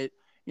know that,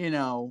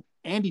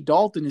 Andy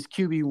Dalton is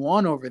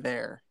QB1 over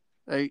there.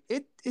 Like,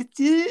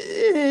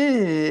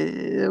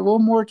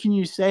 what more can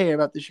you say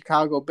about the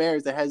Chicago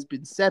Bears that has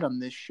been said on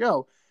this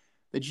show?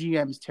 The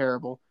GM is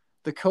terrible.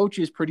 The coach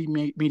is pretty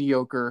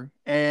mediocre.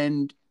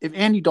 And if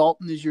Andy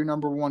Dalton is your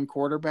number one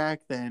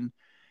quarterback, then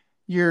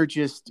you're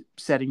just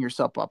setting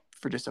yourself up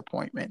for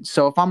disappointment.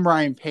 So if I'm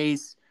Ryan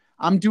Pace,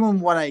 I'm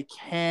doing what I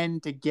can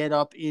to get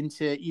up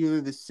into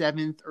either the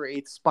 7th or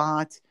 8th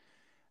spot.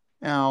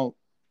 Now,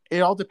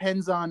 it all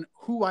depends on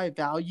who I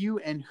value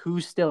and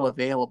who's still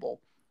available.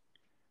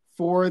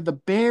 For the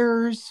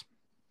Bears,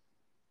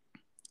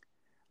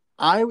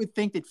 I would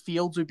think that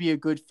Fields would be a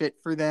good fit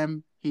for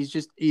them.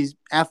 He's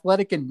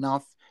athletic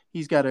enough.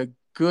 He's got a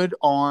good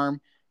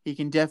arm. He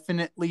can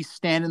definitely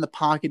stand in the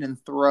pocket and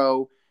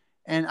throw.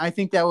 And I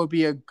think that would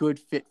be a good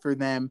fit for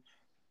them.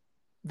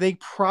 They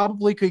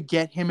probably could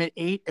get him at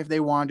 8 if they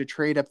wanted to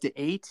trade up to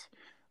 8,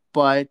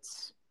 but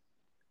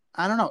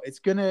I don't know.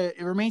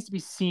 It remains to be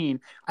seen.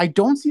 I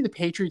don't see the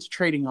Patriots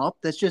trading up.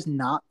 That's just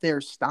not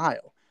their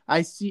style.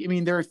 I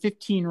mean, they're at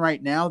 15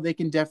 right now. They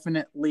can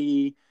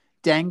definitely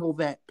dangle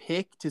that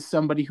pick to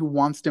somebody who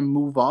wants to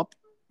move up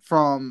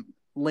from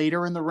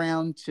later in the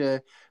round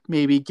to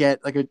maybe get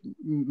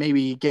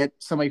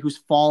somebody who's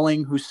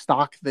falling, whose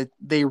stock that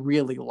they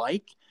really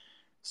like.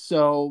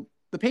 So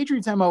the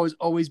Patriots' MO has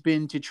always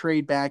been to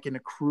trade back and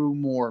accrue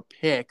more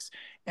picks.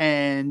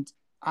 And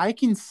I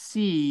can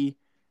see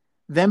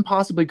them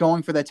possibly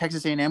going for that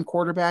Texas A&M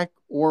quarterback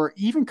or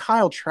even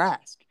Kyle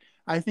Trask.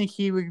 I think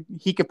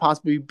he could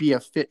possibly be a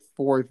fit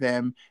for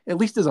them, at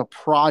least as a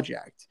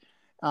project,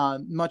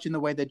 much in the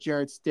way that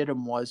Jarrett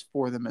Stidham was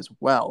for them as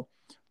well.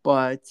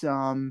 But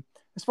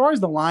as far as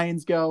the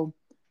Lions go,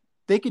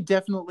 they could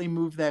definitely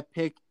move that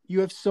pick.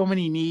 You have so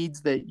many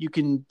needs that you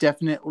can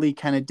definitely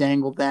kind of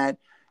dangle that.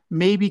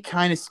 Maybe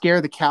kind of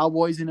scare the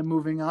Cowboys into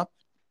moving up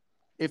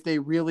if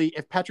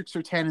Patrick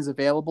Surtain is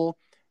available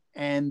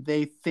and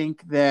they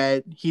think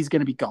that he's going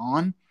to be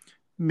gone.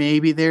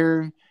 Maybe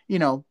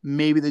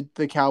maybe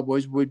the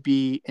Cowboys would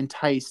be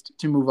enticed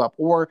to move up,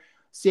 or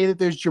say that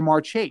there's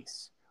Jamar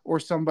Chase or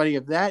somebody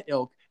of that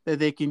ilk that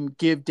they can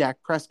give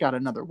Dak Prescott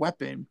another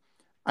weapon.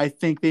 I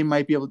think they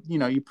might be able,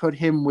 you put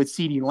him with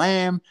CeeDee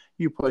Lamb,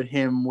 you put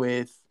him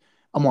with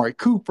Amari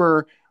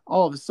Cooper,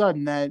 all of a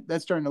sudden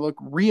that's starting to look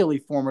really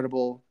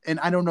formidable. And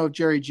I don't know if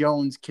Jerry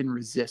Jones can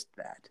resist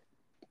that.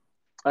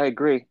 I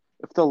agree.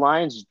 If the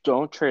Lions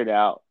don't trade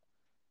out,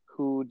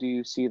 who do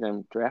you see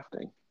them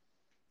drafting?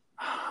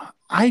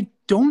 I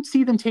don't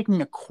see them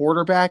taking a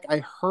quarterback. I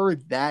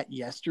heard that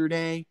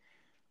yesterday.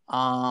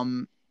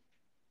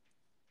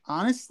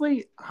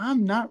 Honestly,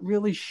 I'm not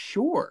really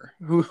sure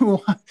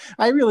who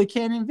I really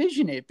can't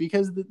envision it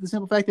because the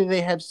simple fact that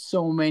they have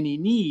so many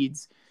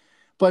needs.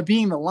 But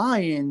being the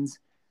Lions,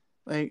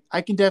 like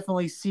I can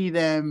definitely see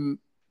them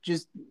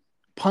just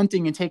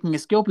punting and taking a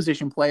skill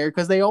position player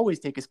because they always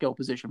take a skill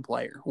position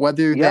player,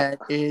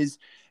 Yep,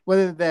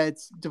 whether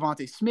that's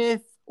Devontae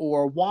Smith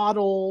or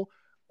Waddle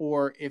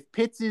or if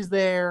Pitts is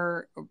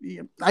there.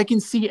 I can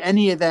see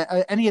any of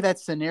that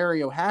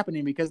scenario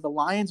happening because the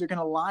Lions are going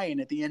to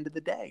lion at the end of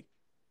the day.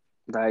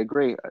 I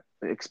agree.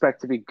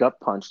 Expect to be gut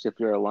punched if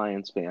you're a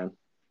Lions fan.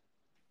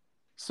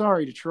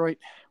 Sorry, Detroit,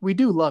 we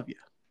do love you,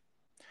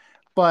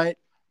 but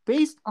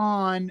based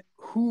on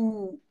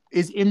who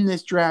is in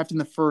this draft in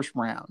the first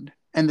round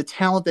and the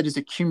talent that is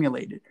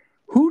accumulated,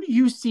 who do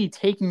you see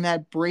taking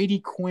that Brady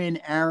Quinn,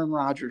 Aaron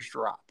Rodgers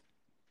drop?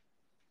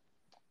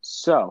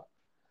 So,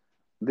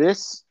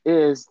 this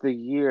is the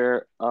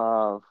year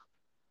of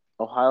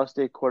Ohio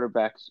State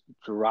quarterbacks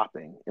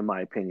dropping, in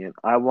my opinion.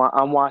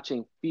 I'm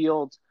watching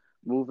Fields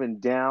moving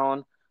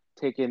down,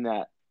 taking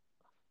that.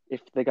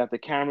 If they got the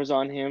cameras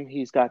on him,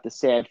 he's got the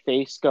sad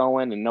face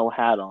going and no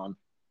hat on.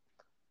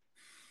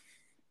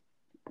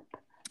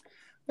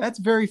 That's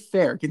very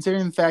fair,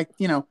 considering the fact,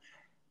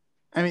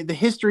 I mean, the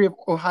history of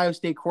Ohio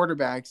State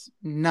quarterbacks,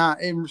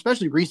 not,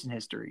 especially recent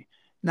history,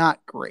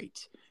 not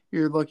great.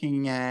 You're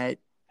looking at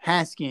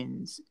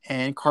Haskins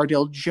and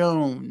Cardell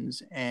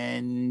Jones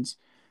and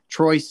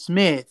Troy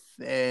Smith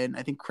and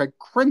I think Craig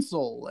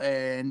Krenzel.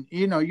 And,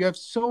 you have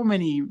so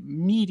many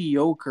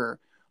mediocre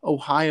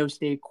Ohio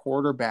State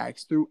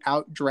quarterbacks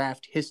throughout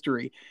draft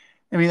history.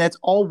 I mean, that's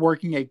all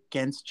working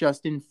against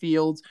Justin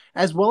Fields,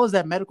 as well as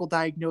that medical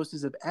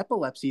diagnosis of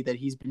epilepsy that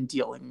he's been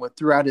dealing with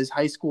throughout his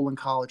high school and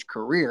college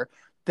career.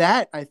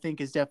 That, I think,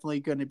 is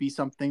definitely going to be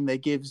something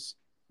that gives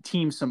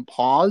teams some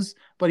pause,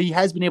 but he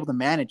has been able to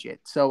manage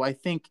it. So I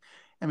think,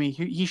 I mean,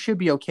 he should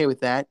be okay with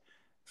that.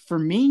 For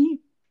me,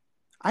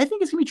 I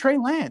think it's going to be Trey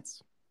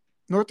Lance,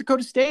 North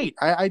Dakota State.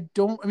 I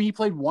mean, he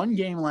played one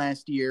game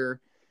last year.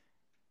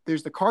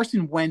 There's the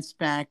Carson Wentz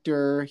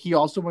factor. He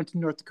also went to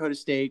North Dakota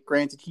State.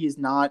 Granted, he is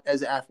not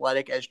as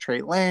athletic as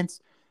Trey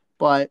Lance,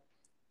 but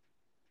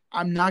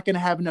I'm not going to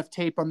have enough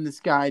tape on this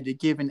guy to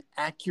give an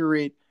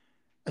accurate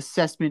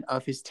assessment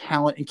of his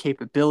talent and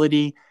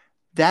capability.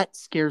 That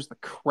scares the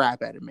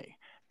crap out of me.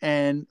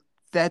 And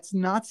that's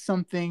not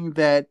something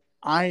that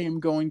I am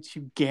going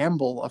to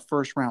gamble a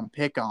first round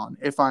pick on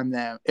if I'm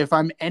them. If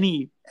I'm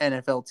any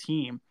NFL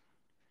team,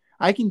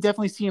 I can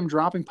definitely see him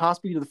dropping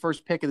possibly to the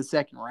first pick of the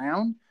second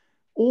round,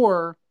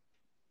 or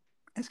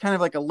as kind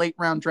of like a late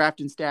round draft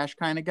and stash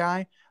kind of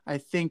guy. I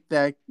think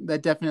that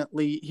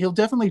he'll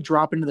definitely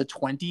drop into the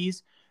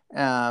 20s,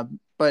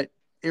 but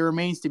it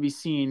remains to be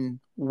seen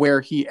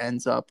where he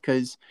ends up,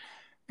 because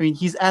I mean,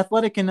 he's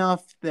athletic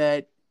enough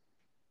that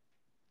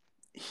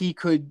he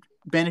could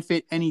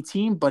benefit any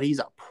team, but he's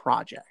a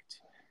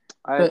project.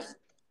 I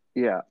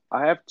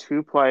have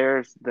two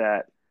players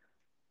that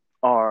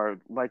are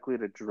likely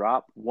to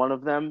drop. One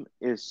of them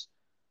is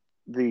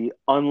the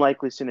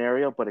unlikely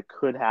scenario, but it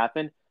could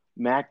happen.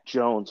 Mac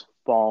Jones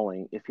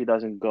falling if he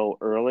doesn't go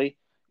early.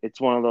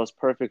 It's one of those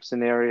perfect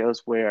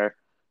scenarios where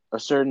a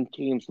certain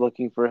team's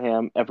looking for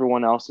him,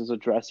 everyone else is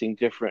addressing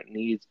different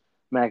needs.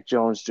 Mac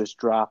Jones just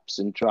drops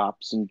and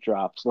drops and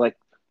drops, like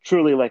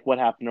truly like what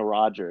happened to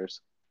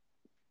Rodgers.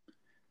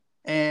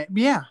 And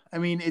yeah, I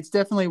mean, it's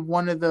definitely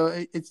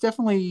it's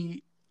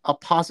definitely a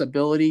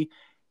possibility.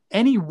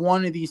 Any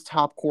one of these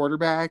top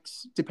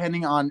quarterbacks,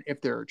 depending on if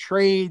there are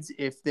trades,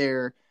 if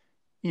they're,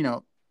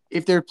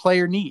 if their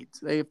player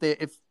needs, if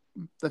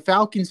the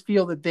Falcons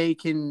feel that they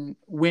can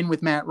win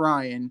with Matt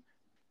Ryan,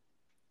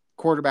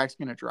 quarterback's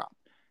going to drop.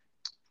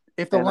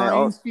 If the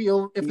Lions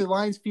feel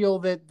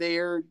that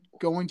they're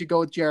going to go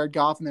with Jared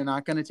Goff and they're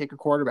not going to take a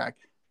quarterback's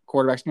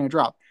going to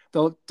drop.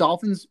 The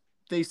Dolphins,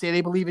 they say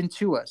they believe in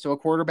Tua, so a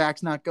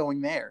quarterback's not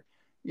going there.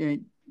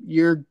 You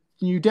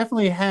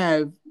definitely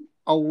have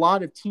a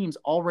lot of teams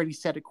already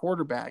set a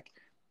quarterback,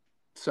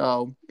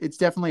 so it's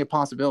definitely a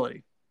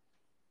possibility.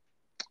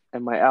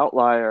 And my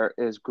outlier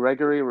is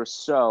Gregory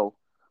Rousseau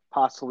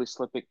possibly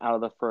slipping out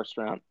of the first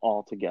round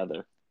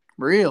altogether.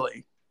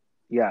 Really?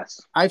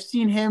 Yes. I've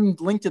seen him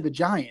linked to the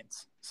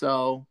Giants,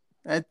 so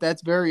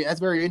that's very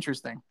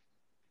interesting.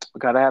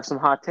 Got to have some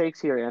hot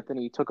takes here,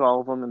 Anthony. You took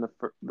all of them in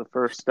the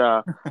first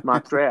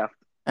mock draft.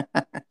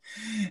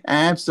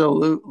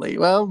 Absolutely.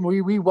 Well,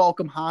 we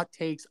welcome hot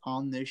takes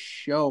on this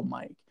show,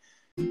 Mike.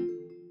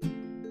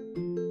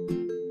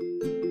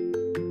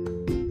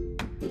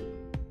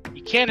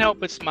 You can't help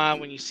but smile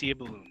when you see a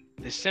balloon.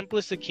 The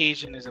simplest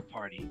occasion is a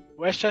party.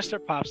 Westchester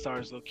Pop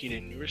Stars, located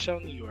in New Rochelle,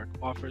 New York,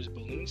 offers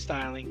balloon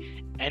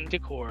styling and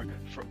decor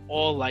for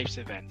all life's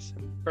events.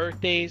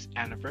 Birthdays,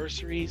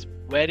 anniversaries,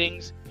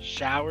 weddings,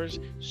 showers,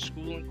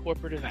 school and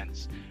corporate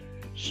events,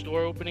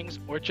 store openings,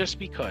 or just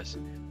because.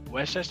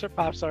 Westchester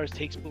Pop Stars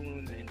takes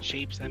balloons and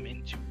shapes them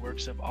into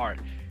works of art,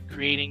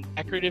 creating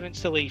decorative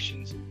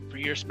installations for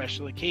your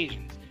special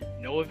occasions.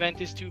 No event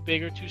is too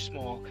big or too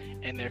small,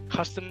 and their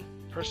custom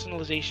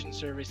personalization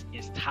service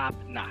is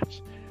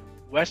top-notch.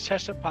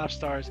 Westchester Pop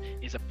Stars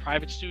is a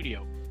private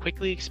studio,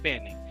 quickly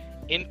expanding.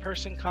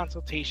 In-person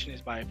consultation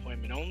is by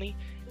appointment only.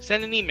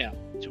 Send an email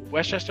to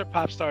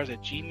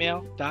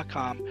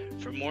westchesterpopstars@gmail.com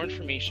for more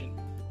information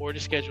or to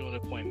schedule an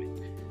appointment.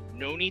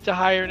 No need to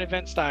hire an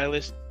event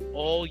stylist.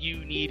 All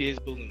you need is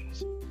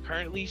balloons.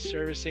 Currently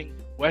servicing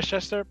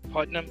Westchester,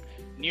 Putnam,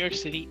 New York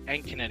City,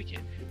 and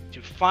Connecticut.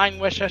 To find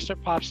Westchester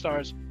Pop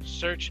Stars,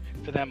 search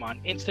for them on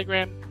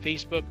Instagram,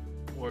 Facebook,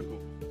 or Google.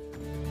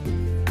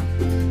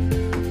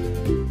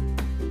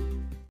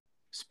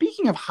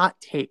 Speaking of hot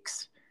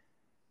takes,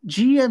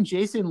 GM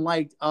Jason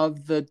Licht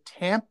of the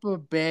Tampa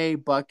Bay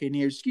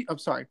Buccaneers,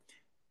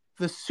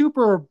 the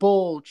Super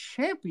Bowl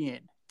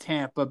champion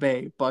Tampa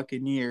Bay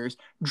Buccaneers,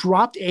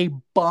 dropped a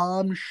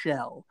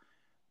bombshell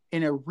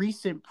in a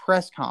recent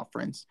press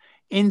conference,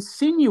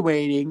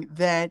 insinuating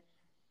that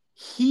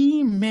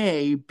he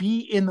may be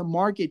in the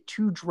market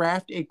to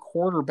draft a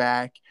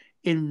quarterback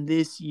in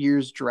this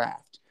year's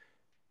draft.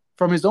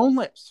 From his own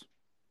lips,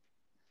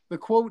 the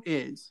quote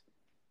is,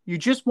 "You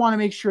just want to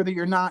make sure that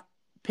you're not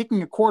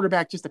picking a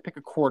quarterback just to pick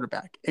a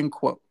quarterback," end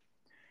quote.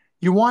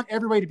 You want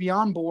everybody to be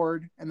on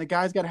board, and the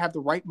guy's got to have the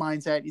right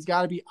mindset. He's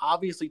got to be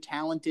obviously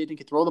talented and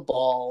can throw the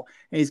ball,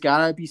 and he's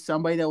got to be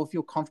somebody that will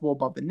feel comfortable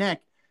above the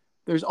neck.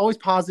 There's always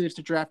positives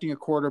to drafting a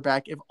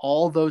quarterback if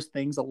all those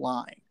things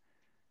align.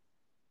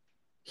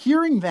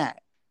 Hearing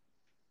that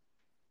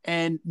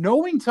and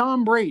knowing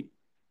Tom Brady,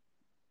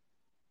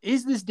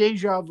 is this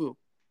deja vu?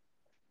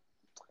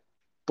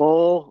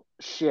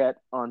 Bullshit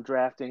on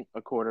drafting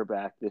a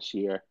quarterback this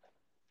year.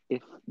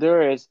 If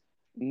there is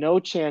no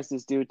chance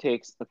this dude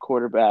takes a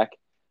quarterback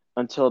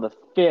until the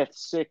 5th,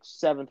 6th,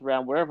 7th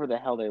round, wherever the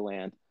hell they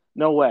land.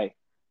 No way.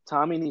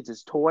 Tommy needs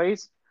his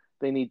toys.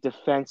 They need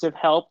defensive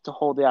help to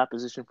hold the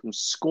opposition from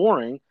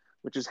scoring,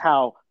 which is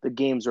how the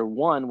games are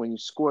won when you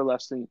score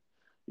less than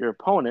your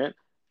opponent.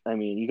 I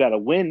mean, you got to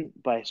win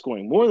by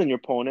scoring more than your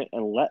opponent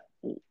and let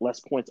less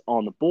points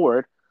on the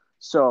board.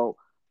 So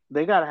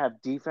they got to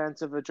have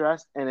defensive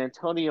address. And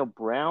Antonio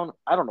Brown,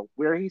 I don't know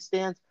where he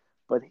stands,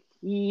 but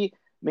he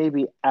may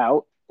be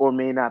out or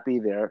may not be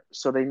there.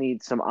 So they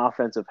need some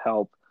offensive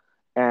help.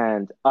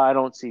 And I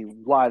don't see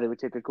why they would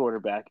take a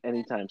quarterback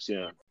anytime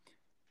soon.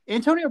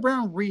 Antonio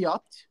Brown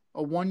re-upped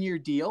a 1-year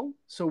deal,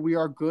 so we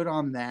are good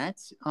on that.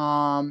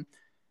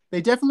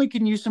 They definitely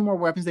can use some more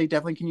weapons. They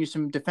definitely can use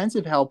some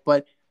defensive help,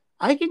 but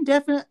I can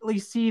definitely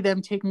see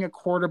them taking a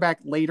quarterback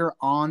later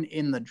on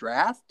in the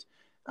draft.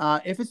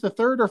 If it's the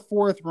third or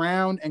fourth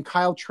round and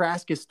Kyle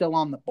Trask is still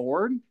on the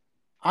board,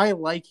 I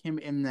like him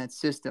in that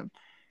system.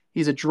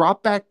 He's a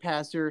drop back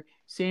passer,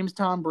 same as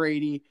Tom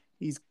Brady.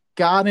 He's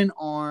got an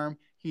arm.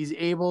 He's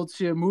able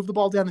to move the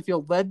ball down the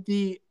field, led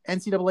the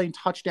NCAA in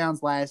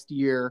touchdowns last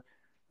year.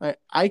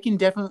 I can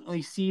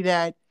definitely see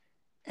that.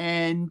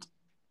 And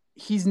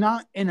he's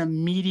not an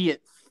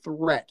immediate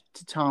threat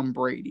to Tom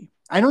Brady.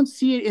 I don't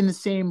see it in the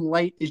same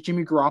light as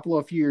Jimmy Garoppolo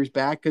a few years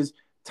back because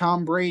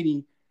Tom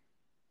Brady,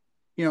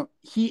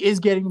 he is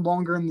getting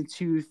longer in the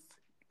tooth.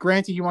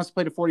 Granted, he wants to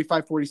play to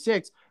 45,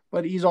 46,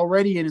 but he's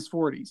already in his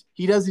 40s.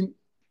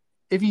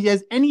 If he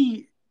has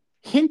any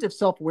hint of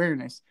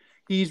self-awareness,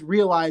 he's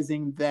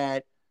realizing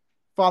that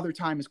Father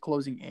Time is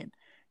closing in.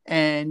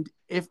 And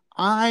if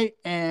I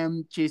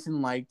am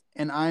Jason Licht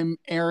and I'm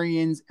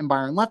Arians and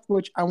Byron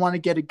Leftwich, I want to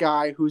get a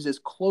guy who's as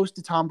close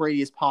to Tom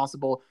Brady as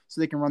possible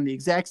so they can run the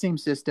exact same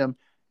system.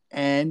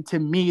 And to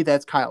me,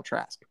 that's Kyle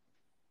Trask.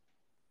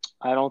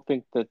 I don't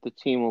think that the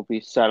team will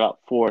be set up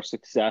for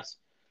success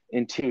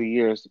in 2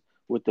 years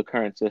with the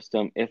current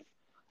system. If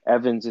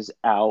Evans is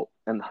out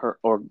and hurt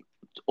or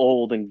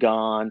old and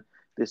gone,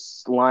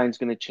 this line's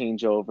going to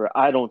change over.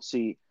 I don't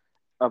see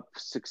a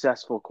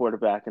successful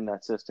quarterback in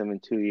that system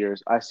in 2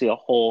 years. I see a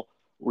whole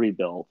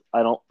rebuild.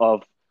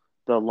 Of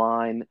the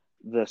line,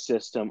 the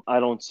system. I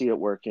don't see it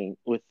working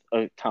with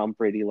a Tom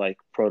Brady like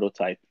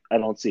prototype. I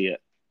don't see it.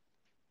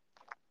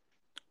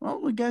 Well,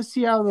 we gotta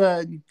see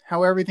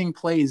how everything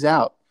plays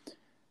out.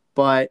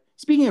 But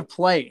speaking of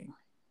playing,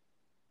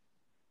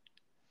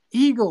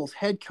 Eagles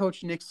head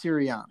coach Nick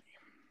Sirianni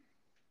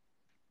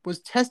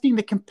was testing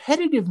the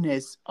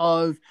competitiveness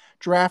of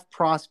draft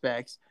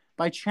prospects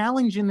by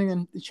challenging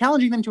them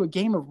to a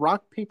game of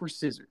rock, paper,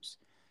 scissors.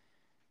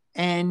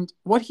 And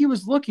what he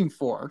was looking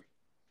for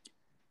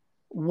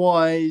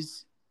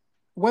was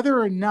whether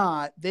or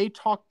not they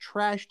talked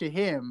trash to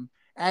him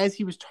as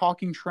he was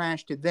talking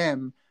trash to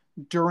them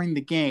during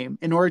the game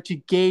in order to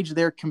gauge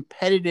their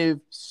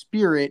competitive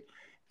spirit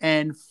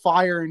and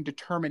fire and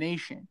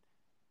determination.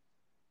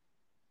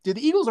 Did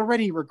the Eagles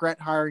already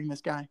regret hiring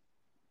this guy?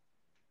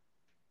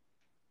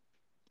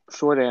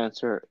 Short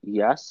answer,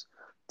 yes.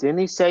 Didn't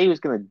he say he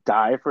was going to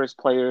die for his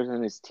players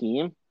and his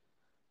team?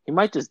 He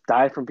might just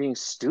die from being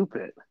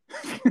stupid.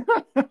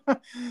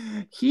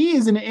 He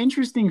is an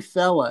interesting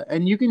fella,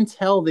 and you can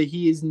tell that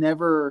he's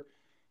never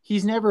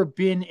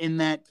been in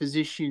that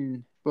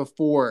position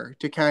before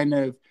to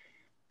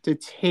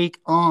take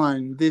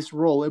on this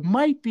role. It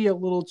might be a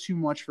little too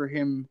much for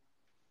him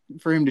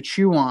to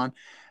chew on.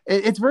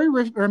 It's very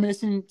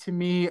reminiscent to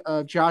me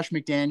of Josh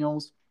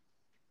McDaniels.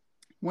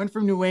 Went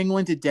from New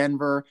England to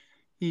Denver.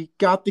 He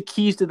got the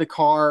keys to the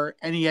car,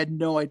 and he had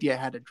no idea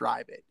how to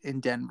drive it in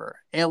Denver,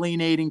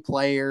 alienating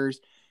players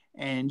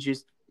and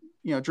just,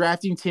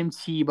 drafting Tim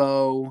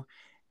Tebow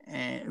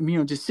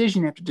and,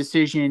 decision after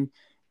decision.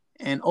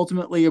 And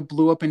ultimately it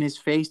blew up in his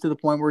face to the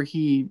point where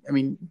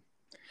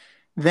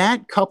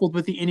that coupled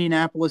with the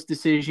Indianapolis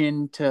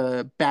decision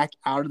to back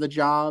out of the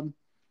job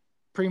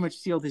pretty much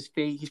sealed his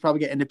fate. He's probably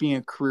going to end up being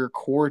a career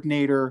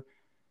coordinator.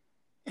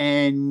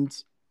 And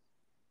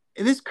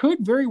this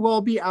could very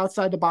well be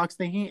outside the box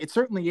thinking. It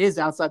certainly is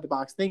outside the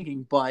box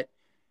thinking, but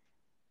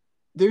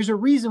there's a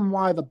reason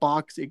why the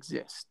box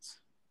exists.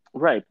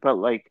 Right, but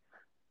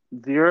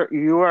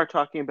you are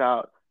talking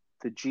about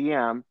the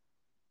GM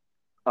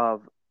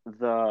of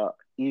the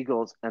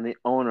Eagles and the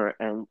owner,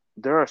 and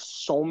there are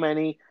so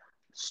many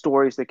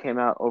stories that came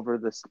out over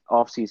this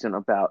offseason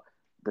about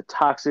the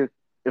toxic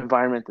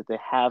environment that they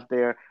have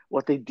there,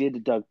 what they did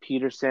to Doug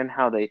Peterson,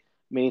 how they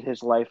made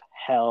his life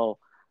hell.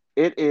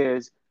 It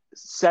is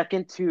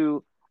second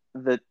to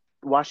the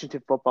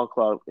Washington Football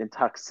Club in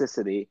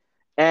toxicity.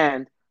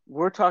 And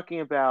we're talking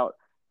about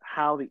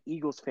how the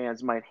Eagles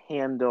fans might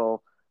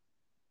handle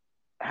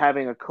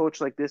having a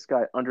coach like this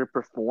guy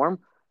underperform.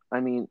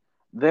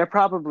 They're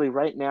probably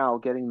right now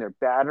getting their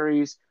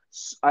batteries,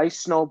 ice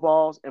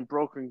snowballs, and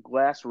broken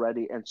glass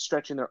ready and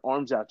stretching their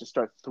arms out to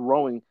start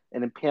throwing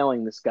and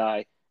impaling this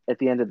guy at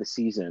the end of the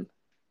season.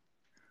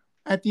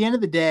 At the end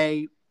of the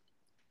day,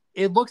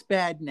 it looks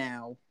bad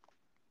now.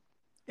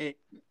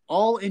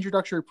 All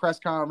introductory press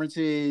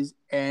conferences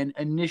and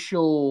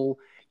initial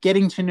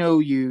getting to know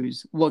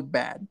yous look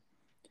bad.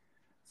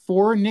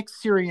 For Nick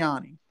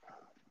Sirianni,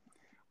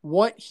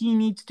 what he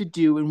needs to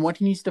do and what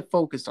he needs to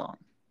focus on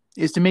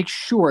is to make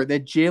sure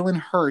that Jalen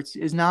Hurts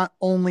is not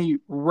only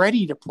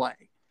ready to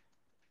play,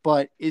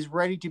 but is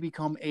ready to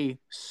become a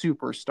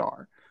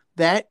superstar.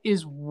 That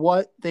is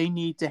what they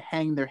need to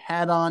hang their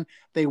hat on.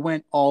 They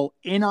went all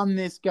in on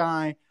this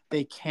guy.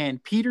 They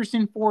canned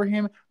Peterson for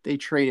him. They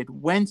traded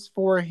Wentz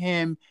for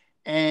him.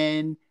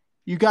 And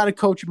you got to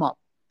coach him up.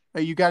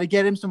 You got to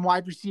get him some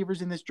wide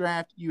receivers in this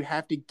draft. You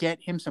have to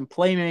get him some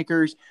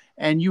playmakers.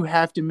 And you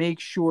have to make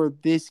sure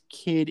this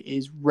kid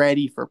is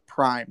ready for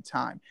prime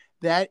time.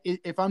 That is,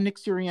 if I'm Nick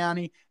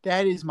Sirianni,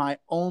 that is my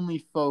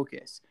only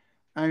focus.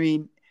 I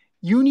mean,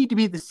 you need to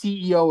be the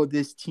CEO of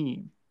this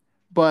team.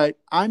 But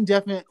I'm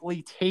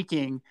definitely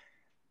taking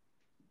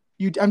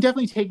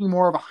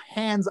more of a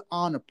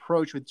hands-on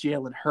approach with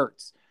Jalen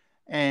Hurts.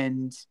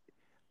 And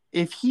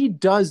if he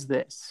does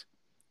this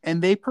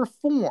and they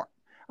perform,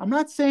 I'm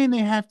not saying they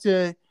have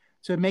to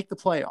make the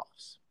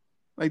playoffs.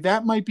 Like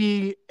that might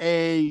be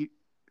an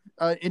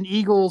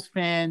Eagles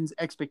fan's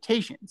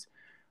expectations,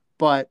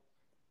 but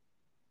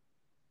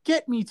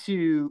get me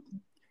to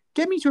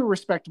a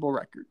respectable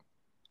record.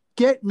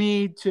 Get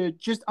me to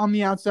just on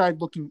the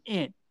outside looking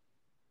in.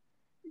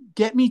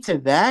 Get me to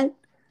that,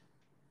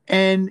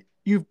 and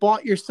you've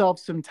bought yourself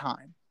some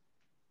time.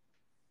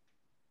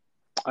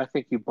 I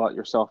think you bought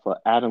yourself a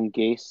Adam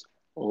Gase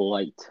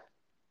light.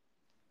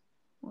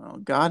 Well,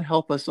 God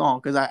help us all,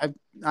 because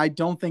I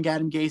don't think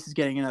Adam Gase is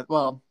getting another.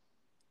 Well,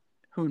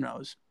 who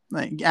knows?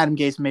 Like, Adam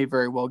Gase may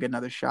very well get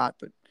another shot,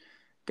 but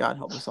God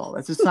help us all.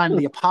 That's a sign of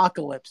the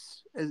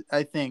apocalypse.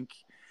 I think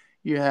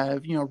you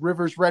have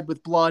Rivers red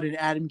with blood and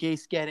Adam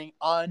Gase getting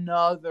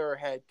another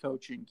head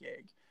coaching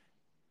gig.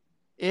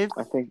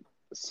 I think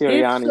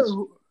Sirianni's.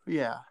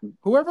 Yeah.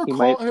 Whoever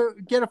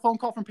get a phone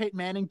call from Peyton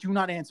Manning, do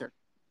not answer.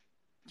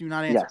 Do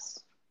not answer. Yes.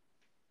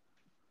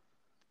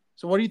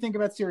 So what do you think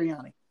about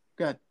Sirianni?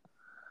 Good.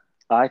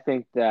 I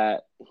think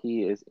that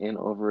he is in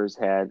over his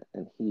head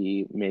and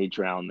he may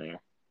drown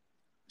there.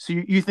 So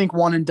you think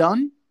one and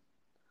done?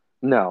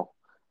 No.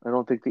 I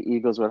don't think the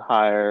Eagles would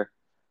hire.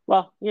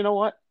 Well, you know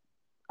what?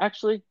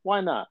 Actually,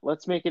 why not?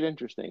 Let's make it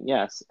interesting.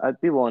 Yes,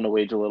 I'd be willing to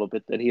wager a little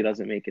bit that he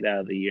doesn't make it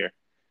out of the year.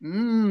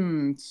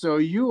 So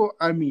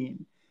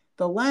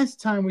the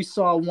last time we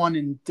saw one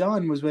and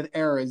done was with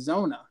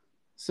Arizona.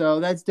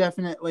 So that's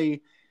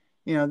definitely,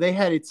 they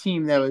had a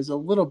team that was a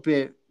little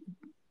bit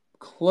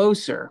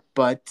closer,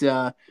 but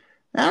I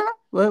don't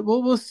know.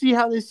 We'll see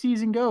how this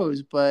season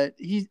goes. But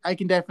I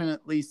can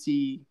definitely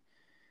see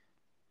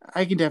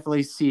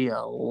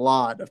a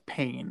lot of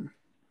pain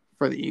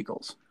for the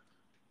Eagles.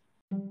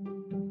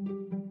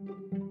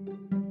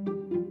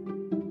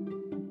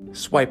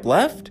 Swipe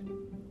left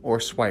or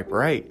swipe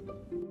right?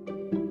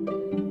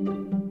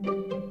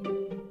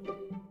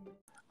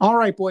 All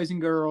right, boys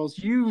and girls,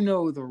 you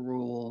know the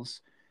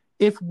rules.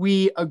 If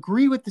we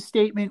agree with the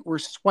statement, we're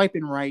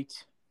swiping right.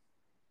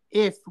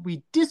 If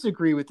we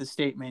disagree with the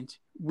statement,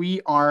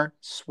 we are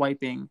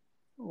swiping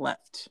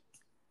left.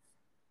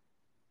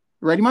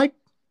 Ready, Mike?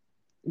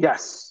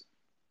 Yes.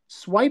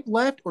 Swipe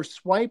left or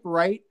swipe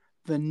right,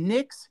 the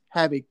Knicks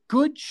have a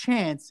good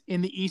chance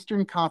in the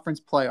Eastern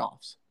Conference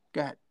playoffs.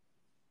 Go ahead.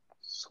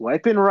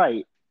 Swiping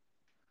right,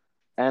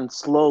 and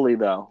slowly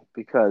though,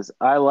 because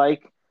I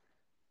like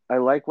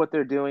what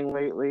they're doing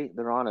lately.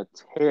 They're on a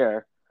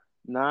tear.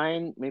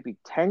 9, maybe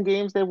 10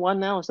 games they won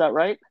now. Is that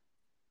right?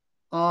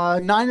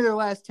 9 of their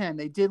last 10.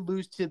 They did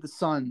lose to the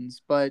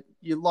Suns, but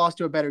you lost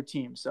to a better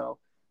team, so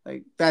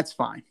that's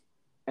fine.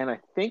 And I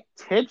think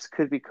Tibbs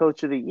could be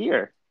coach of the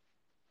year.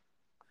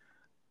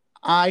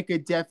 I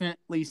could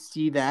definitely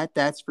see that.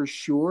 That's for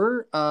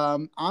sure.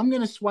 I'm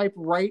going to swipe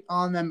right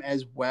on them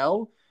as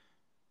well.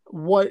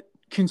 What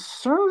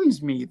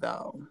concerns me,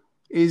 though,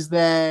 is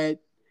that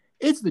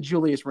it's the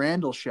Julius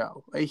Randle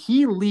show.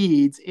 He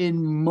leads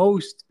in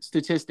most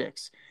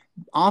statistics,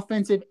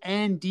 offensive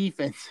and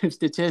defensive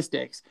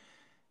statistics.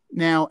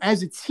 Now,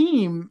 as a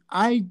team,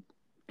 I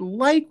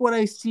like what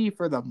I see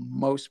for the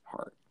most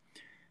part.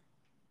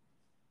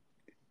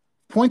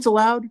 Points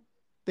allowed,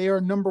 they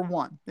are number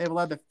 1. They've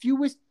allowed the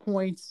fewest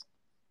points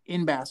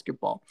in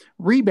basketball.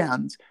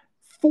 Rebounds,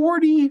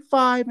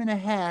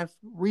 45.5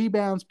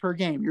 rebounds per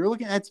game. You're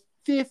looking at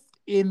 5th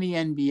in the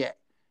NBA.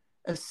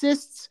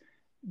 Assists,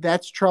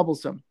 that's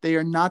troublesome. They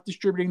are not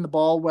distributing the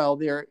ball well.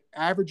 They're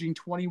averaging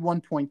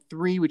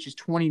 21.3, which is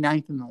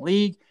 29th in the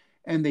league,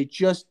 and they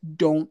just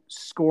don't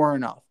score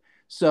enough.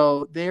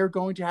 So they're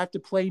going to have to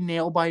play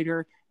nail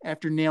biter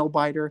after nail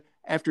biter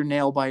after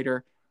nail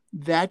biter.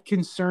 That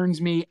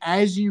concerns me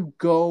as you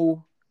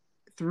go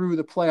through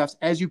the playoffs,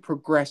 as you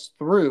progress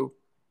through.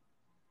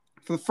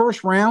 For the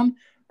first round,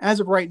 as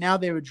of right now,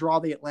 they would draw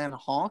the Atlanta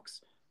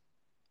Hawks.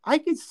 I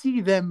could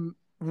see them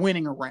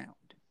winning a round.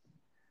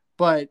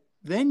 But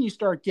then you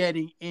start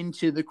getting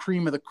into the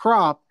cream of the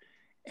crop,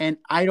 and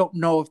I don't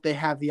know if they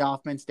have the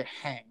offense to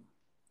hang.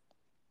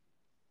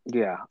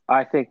 Yeah,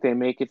 I think they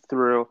make it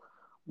through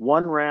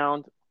one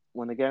round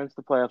when they get into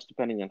the playoffs,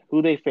 depending on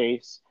who they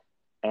face,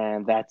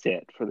 and that's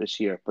it for this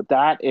year. But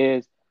that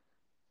is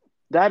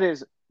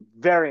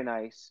very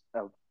nice,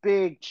 a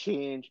big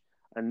change,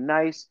 a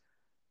nice.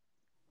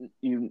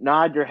 You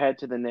nod your head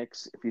to the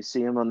Knicks if you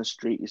see them on the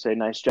street. You say,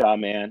 "Nice job,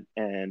 man,"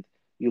 and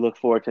you look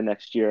forward to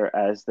next year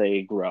as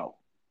they grow.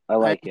 I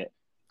like it.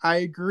 I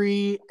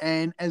agree,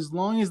 and as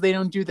long as they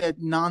don't do that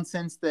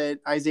nonsense that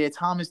Isaiah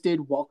Thomas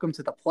did, welcome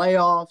to the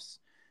playoffs.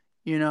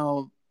 you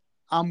know,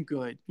 I'm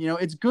good. You know,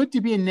 it's good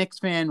to be a Knicks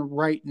fan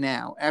right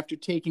now after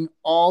taking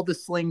all the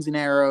slings and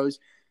arrows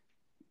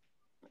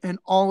and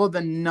all of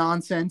the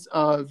nonsense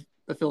of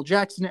the Phil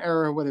Jackson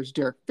era, whether it's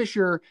Derek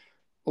Fisher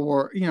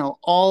or, you know,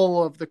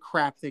 all of the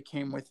crap that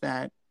came with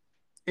that.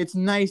 It's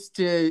nice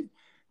to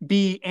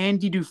be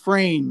Andy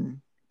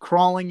Dufresne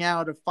crawling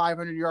out of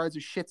 500 yards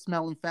of shit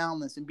smelling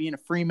foulness and being a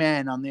free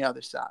man on the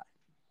other side.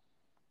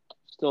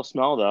 Still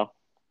smell, though.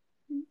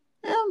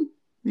 Yeah,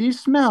 you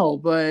smell,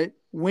 but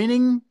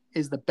winning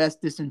is the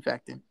best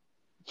disinfectant.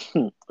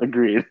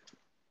 Agreed.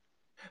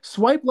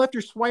 Swipe left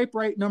or swipe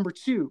right, number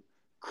 2.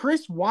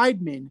 Chris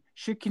Weidman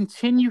should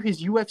continue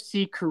his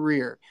UFC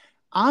career.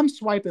 I'm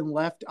swiping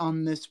left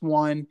on this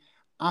one.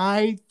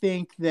 I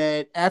think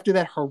that after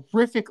that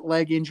horrific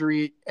leg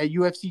injury at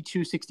UFC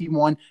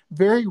 261,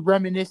 very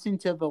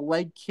reminiscent of the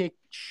leg kick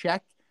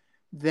check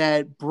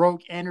that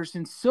broke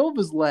Anderson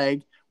Silva's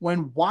leg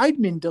when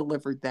Weidman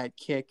delivered that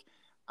kick,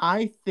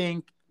 I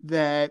think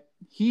that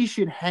he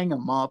should hang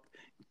him up.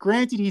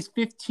 Granted, he's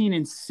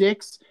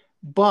 15-6,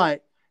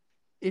 but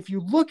if you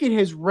look at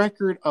his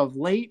record of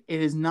late,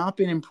 it has not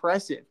been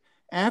impressive.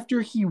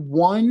 After he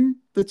won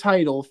the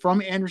title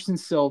from Anderson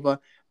Silva,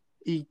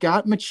 he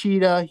got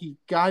Machida, he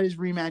got his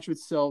rematch with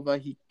Silva,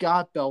 he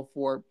got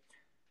Belfort.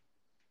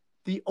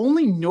 The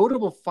only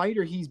notable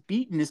fighter he's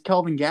beaten is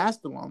Kelvin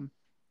Gastelum,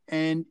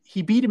 and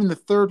he beat him in the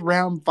 3rd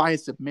round via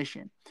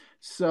submission.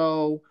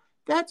 So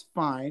that's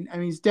fine. I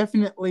mean, he's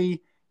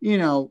definitely, you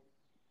know,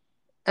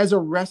 as a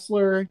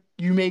wrestler,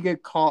 you may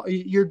get caught.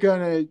 You're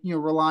gonna, you know,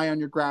 rely on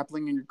your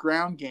grappling and your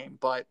ground game.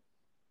 But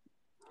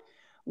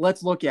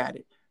let's look at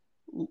it.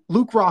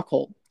 Luke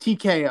Rockhold,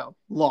 TKO,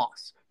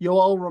 loss.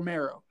 Yoel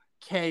Romero,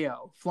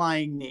 KO,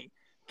 flying knee.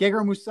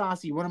 Gegard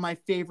Mousasi, one of my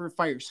favorite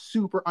fighters,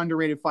 super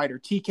underrated fighter,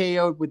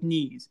 TKO'd with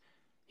knees.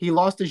 He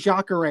lost to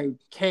Jacare,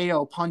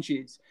 KO,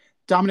 punches.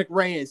 Dominic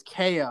Reyes,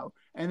 KO.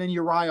 And then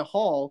Uriah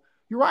Hall.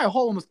 Uriah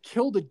Hall almost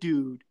killed a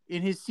dude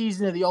in his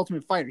season of The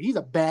Ultimate Fighter. He's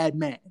a bad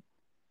man.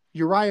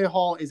 Uriah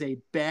Hall is a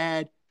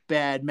bad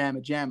mamma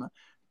jamma.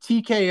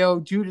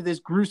 TKO due to this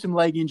gruesome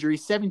leg injury,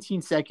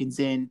 17 seconds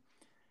in.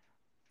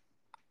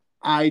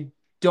 I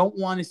don't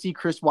want to see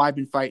Chris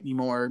Weidman fight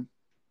anymore.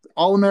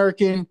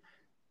 All-American,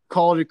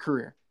 call it a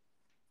career.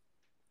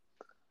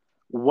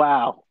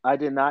 Wow. I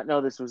did not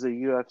know this was a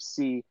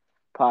UFC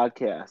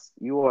podcast.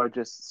 You are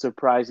just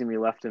surprising me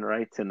left and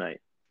right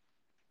tonight.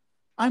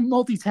 I'm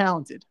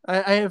multi-talented.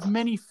 I have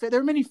there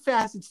are many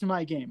facets to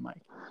my game,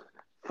 Mike.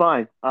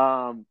 Fine.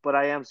 But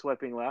I am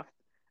swiping left.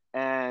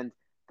 And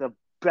the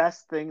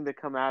best thing to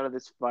come out of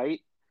this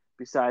fight,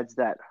 besides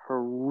that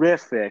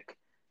horrific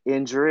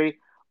injury,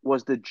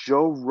 was the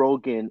Joe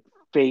Rogan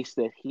face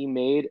that he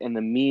made and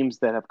the memes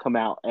that have come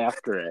out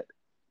after it.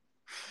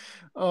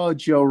 Oh,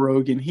 Joe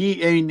Rogan.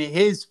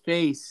 His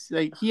face,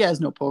 like, he has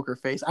no poker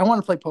face. I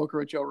want to play poker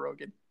with Joe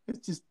Rogan.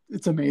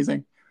 It's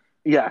amazing.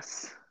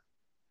 Yes.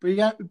 But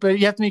you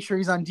have to make sure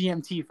he's on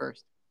DMT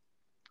first.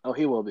 Oh,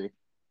 he will be.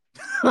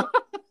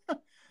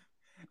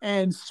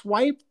 And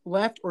swipe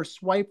left or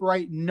swipe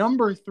right,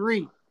 number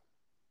 3.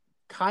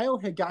 Kyle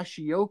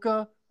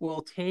Higashioka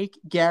will take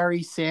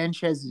Gary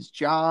Sanchez's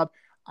job.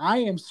 I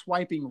am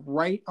swiping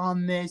right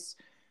on this.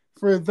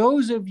 For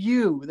those of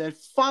you that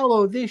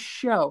follow this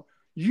show,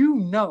 you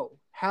know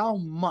how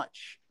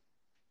much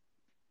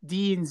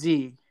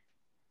D&Z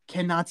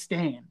cannot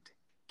stand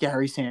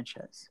Gary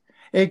Sanchez.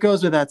 It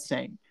goes without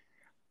saying.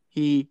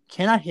 He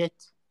cannot hit.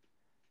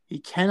 He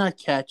cannot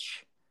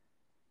catch.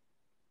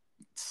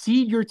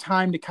 Cede your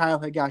time to Kyle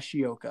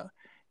Higashioka.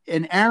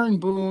 And Aaron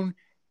Boone,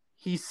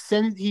 he's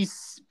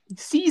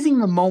seizing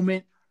the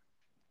moment.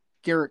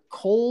 Garrett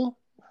Cole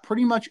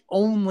pretty much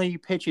only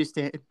pitches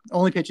to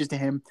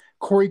him.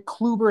 Corey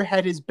Kluber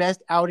had his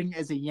best outing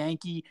as a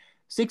Yankee,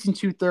 6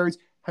 2/3.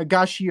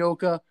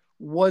 Higashioka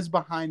was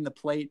behind the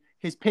plate.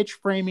 His pitch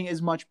framing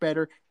is much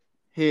better.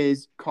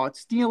 His caught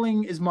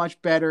stealing is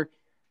much better.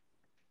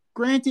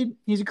 Granted,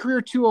 he's a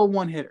career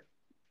 201 hitter.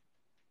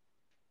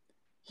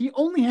 He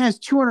only has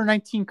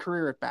 219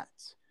 career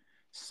at-bats.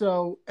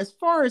 So as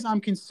far as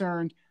I'm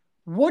concerned,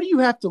 what do you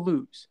have to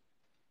lose?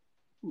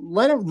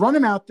 Run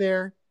him out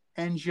there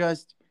and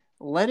just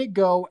let it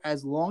go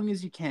as long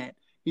as you can.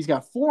 He's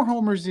got 4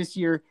 homers this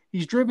year.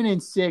 He's driven in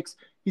 6.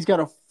 He's got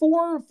a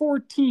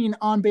 414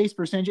 on-base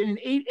percentage and an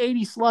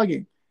 880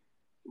 slugging.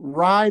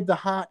 Ride the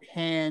hot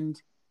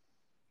hand,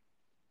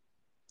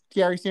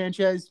 Gary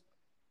Sanchez,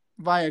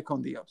 vaya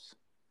con Dios.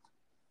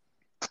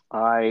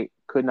 I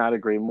could not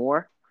agree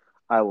more.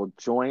 I will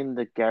join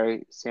the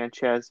Gary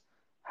Sanchez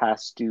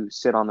has to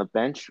sit on the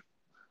bench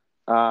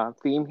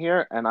theme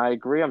here, and I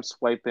agree. I'm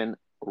swiping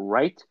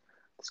right.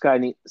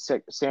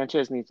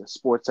 Sanchez needs a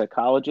sports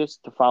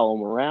psychologist to follow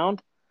him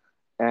around,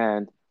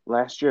 and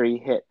last year he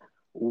hit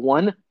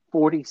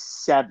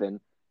 147,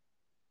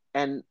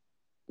 and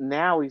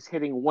now he's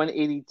hitting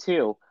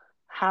 182.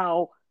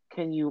 How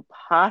can you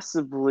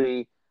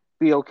possibly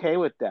be okay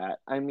with that?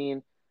 I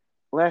mean,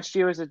 last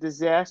year was a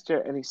disaster,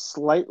 and he's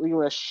slightly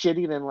less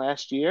shitty than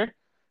last year.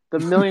 The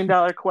 $1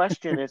 million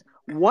question is,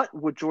 what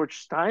would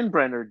George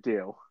Steinbrenner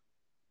do?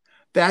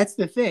 That's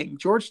the thing.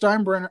 George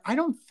Steinbrenner, I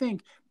don't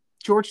think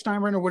George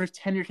Steinbrenner would have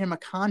tendered him a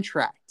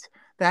contract.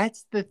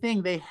 That's the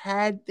thing. They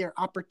had their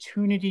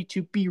opportunity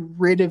to be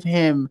rid of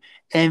him,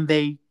 and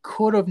they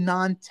could have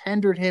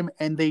non-tendered him,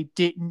 and they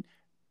didn't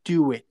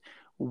do it.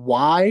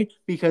 Why?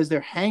 Because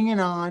they're hanging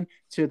on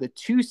to the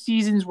 2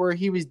 seasons where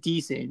he was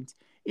decent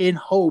in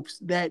hopes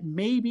that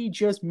maybe,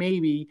 just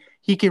maybe,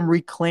 he can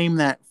reclaim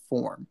that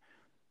form.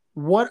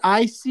 What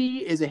I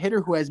see is a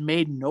hitter who has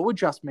made no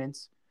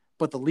adjustments,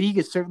 but the league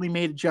has certainly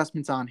made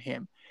adjustments on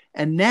him.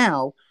 And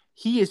now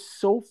he is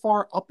so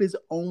far up his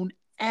own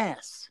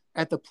ass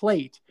at the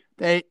plate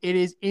that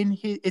it's in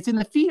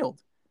the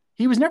field.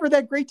 He was never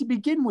that great to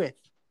begin with.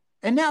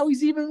 And now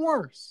he's even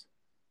worse.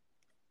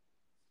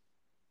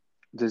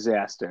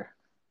 Disaster.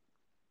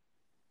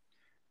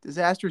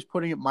 Disaster is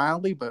putting it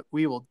mildly, but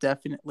we will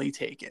definitely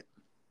take it.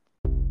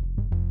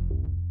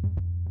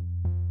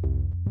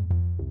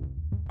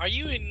 Are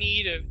you in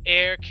need of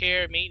air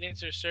care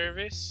maintenance or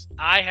service?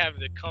 I have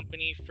the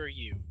company for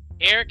you.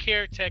 Air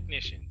Care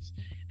Technicians.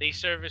 They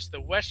service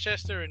the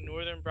Westchester and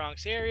Northern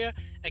Bronx area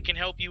and can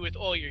help you with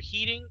all your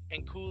heating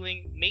and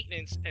cooling,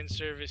 maintenance, and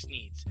service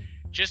needs.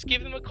 Just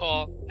give them a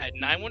call at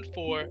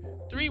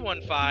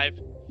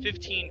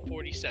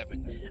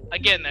 914-315-1547.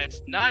 Again,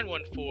 that's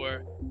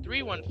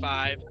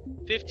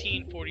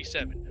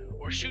 914-315-1547.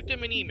 Or shoot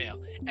them an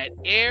email at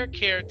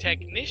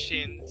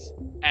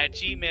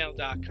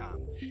aircaretechnicians@gmail.com.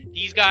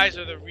 These guys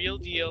are the real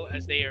deal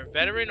as they are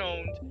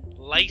veteran-owned,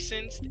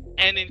 licensed,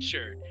 and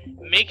insured.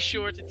 Make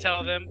sure to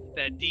tell them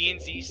that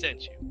D&Z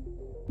sent you.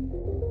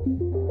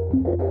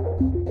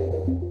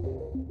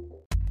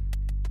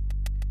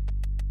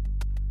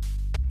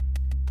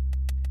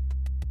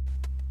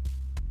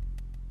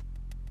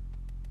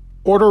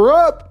 Order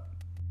up!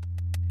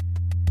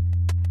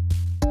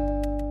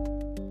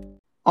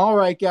 All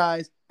right,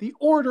 guys. The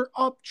Order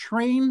Up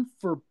train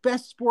for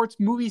best sports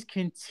movies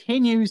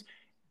continues.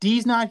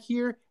 D's not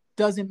here.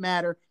 Doesn't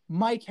matter.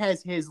 Mike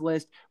has his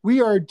list. We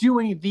are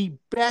doing the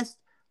best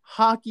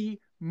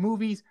hockey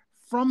movies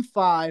from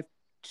 5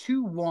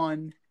 to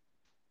 1.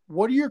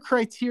 What are your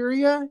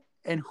criteria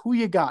and who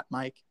you got,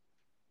 Mike?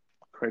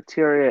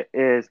 Criteria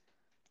is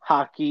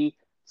hockey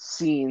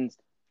scenes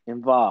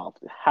involved.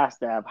 It has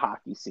to have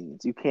hockey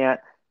scenes. You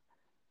can't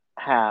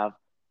have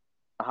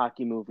a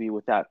hockey movie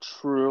without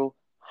true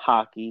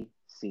hockey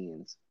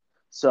scenes.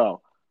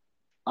 So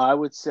I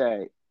would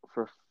say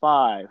for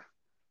 5,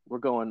 we're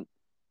going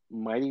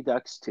Mighty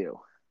Ducks 2.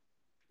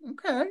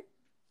 Okay.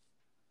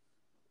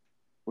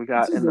 We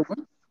got in the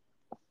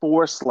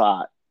 4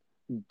 slot,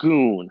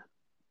 Goon.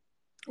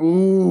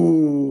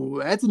 Ooh,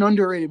 that's an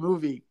underrated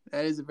movie.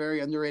 That is a very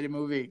underrated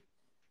movie.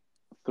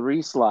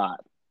 3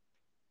 slot,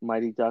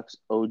 Mighty Ducks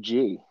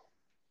OG.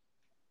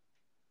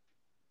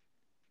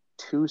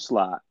 2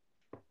 slot,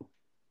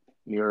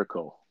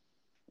 Miracle.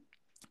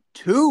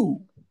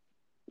 2.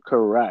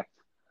 Correct.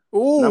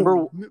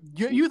 Ooh,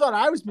 you thought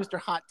I was Mr.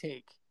 Hot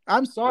Take.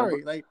 I'm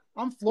sorry.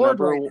 I'm floored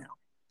right now.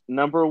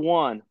 Number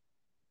 1,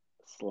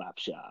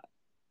 Slapshot.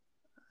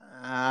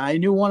 I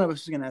knew one of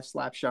us was going to have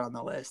Slapshot on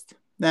the list.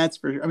 That's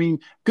for,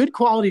 good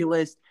quality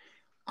list.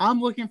 I'm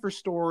looking for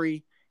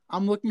story.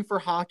 I'm looking for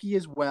hockey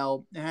as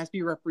well. It has to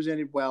be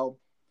represented well.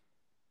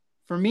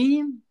 For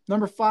me,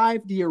 number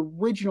 5, the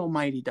original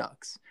Mighty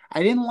Ducks.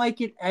 I didn't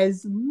like it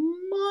as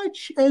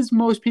much as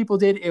most people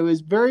did. It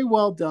was very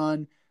well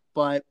done,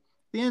 but at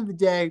the end of the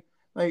day,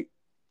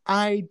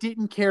 I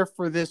didn't care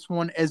for this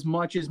one as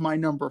much as my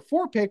number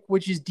 4 pick,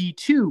 which is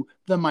D2,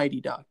 the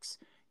Mighty Ducks.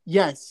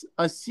 Yes,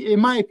 in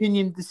my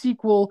opinion, the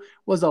sequel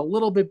was a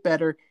little bit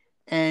better.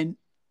 And,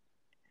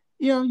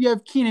 you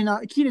have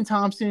Kenan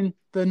Thompson,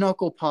 the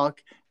knuckle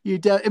puck.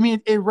 It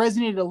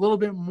resonated a little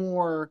bit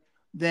more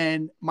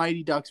than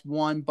Mighty Ducks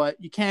 1,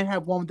 but you can't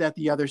have one without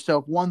the other. So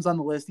if one's on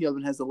the list, the other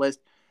one has the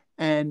list.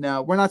 And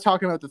we're not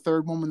talking about the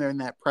third one when they're in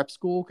that prep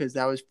school because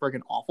that was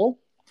friggin' awful.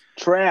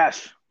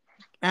 Trash.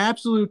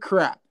 Absolute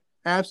crap.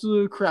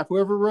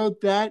 Whoever wrote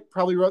that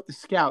probably wrote The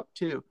Scout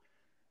too.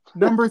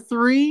 Number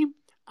 3,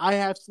 I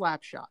have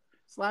Slapshot.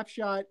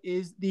 Slapshot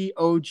is the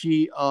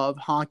OG of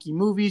hockey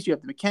movies. You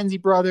have the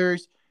McKenzie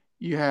brothers.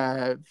 You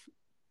have,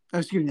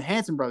 the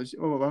Hanson brothers.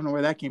 Oh, I don't know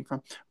where that came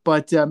from.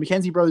 But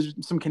McKenzie brothers,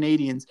 some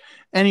Canadians.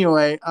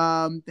 Anyway,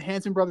 the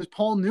Hanson brothers,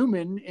 Paul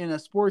Newman in a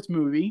sports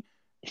movie.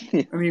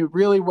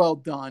 Really well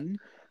done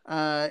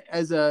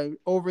as a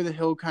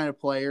over-the-hill kind of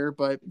player.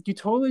 But you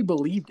totally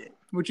believed it,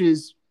 which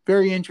is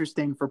very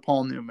interesting for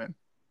Paul Newman.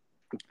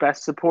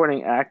 Best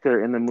supporting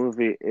actor in the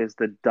movie is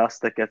the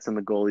dust that gets in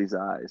the goalie's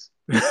eyes.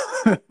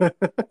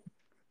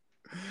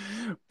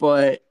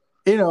 But,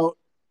 it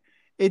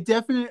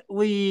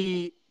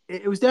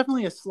was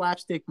definitely a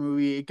slapstick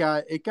movie. It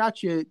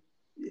got you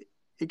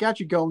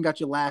going, got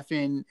you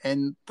laughing,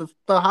 and the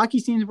hockey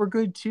scenes were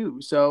good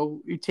too.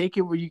 So you take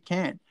it where you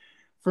can.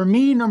 For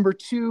me, number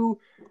 2,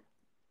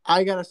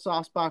 I got a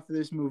soft spot for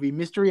this movie,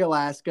 Mystery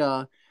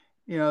Alaska.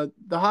 The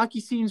hockey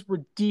scenes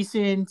were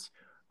decent.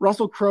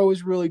 Russell Crowe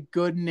is really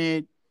good in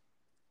it.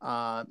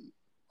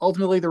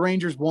 Ultimately, the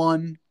Rangers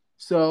won.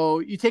 So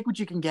you take what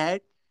you can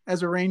get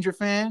as a Ranger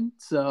fan.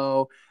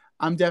 So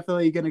I'm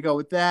definitely going to go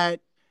with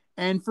that.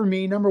 And for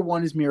me, number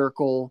one is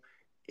Miracle.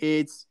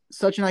 It's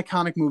such an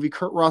iconic movie.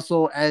 Kurt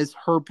Russell as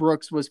Herb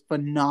Brooks was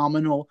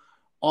phenomenal.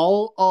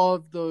 All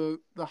of the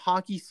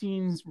hockey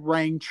scenes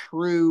rang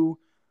true.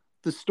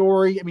 The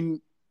story, I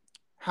mean,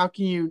 how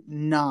can you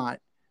not?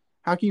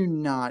 How can you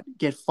not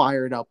get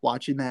fired up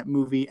watching that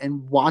movie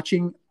and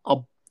watching a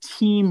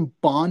team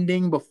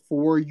bonding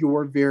before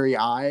your very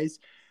eyes?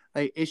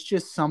 Like, it's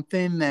just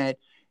something that,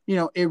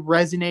 it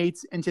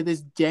resonates. And to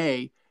this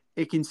day,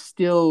 it can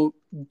still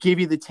give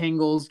you the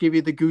tingles, give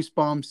you the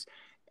goosebumps.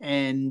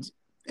 And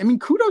I mean,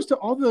 kudos to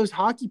all those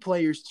hockey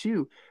players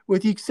too,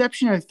 with the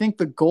exception, I think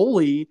the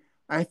goalie,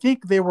 I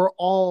think they were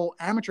all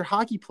amateur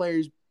hockey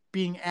players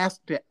being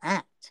asked to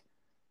act. They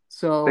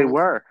So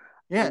were.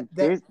 yeah,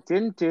 And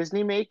didn't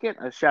Disney make it?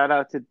 A shout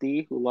out to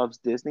D, who loves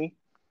Disney.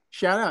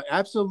 shout out.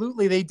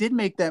 Absolutely. They did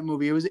make that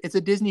movie. It's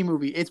a Disney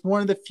movie. It's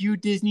one of the few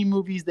Disney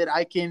movies that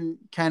I can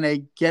kind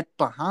of get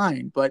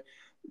behind. But,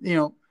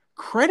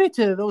 credit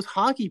to those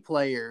hockey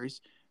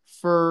players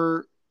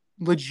for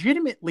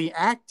legitimately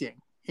acting.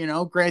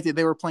 Granted,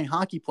 they were playing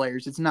hockey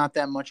players. It's not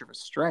that much of a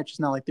stretch. It's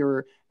not like they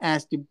were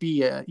asked to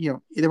be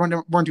they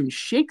weren't doing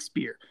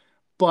Shakespeare.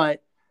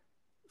 But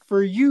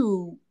for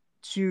you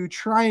to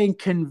try and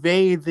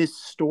convey this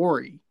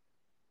story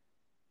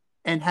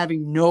and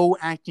having no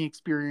acting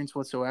experience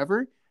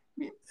whatsoever, I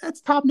mean,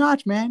 that's top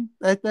notch, man.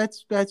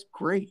 That's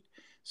great.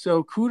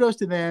 So kudos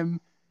to them,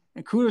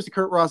 and kudos to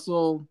Kurt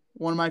Russell,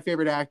 one of my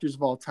favorite actors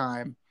of all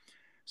time.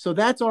 So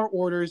that's our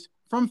orders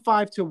from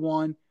 5 to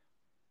 1.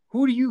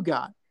 Who do you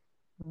got?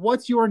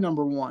 What's your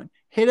number one?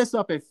 Hit us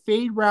up at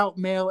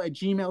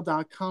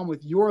faderoutemail@gmail.com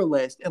with your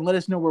list and let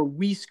us know where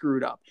we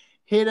screwed up.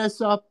 Hit us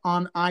up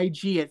on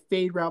IG at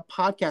Fade Route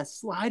Podcast.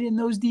 Slide in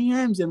those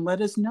DMs and let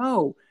us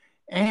know.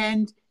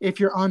 And if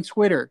you're on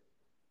Twitter,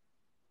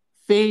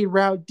 Fade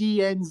Route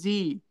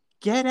DNZ,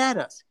 get at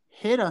us.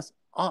 Hit us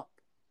up.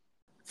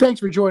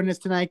 Thanks for joining us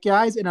tonight,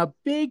 guys. And a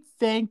big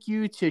thank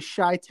you to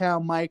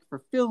Chitown Mike for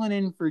filling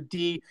in for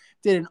D.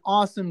 Did an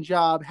awesome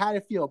job. How'd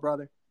it feel,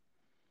 brother?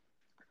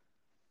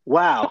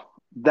 Wow,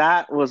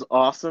 that was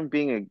awesome.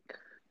 Being a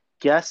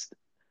guest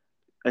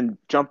and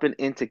jumping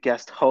into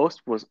guest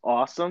host was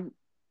awesome.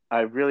 I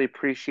really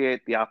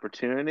appreciate the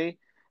opportunity,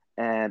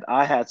 and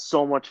I had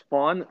so much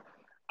fun.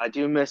 I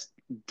do miss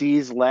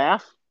D's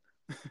laugh,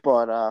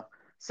 but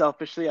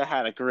selfishly, I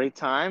had a great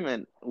time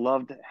and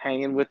loved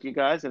hanging with you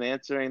guys and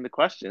answering the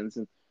questions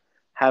and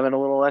having a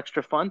little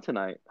extra fun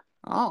tonight.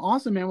 Oh,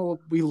 awesome, man. Well,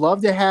 we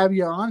love to have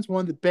you on. It's one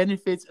of the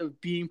benefits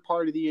of being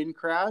part of the in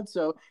crowd.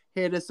 So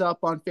hit us up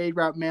on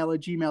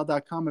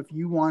faderoutemail@gmail.com if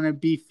you want to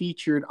be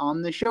featured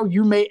on the show.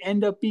 You may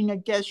end up being a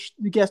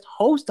guest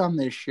host on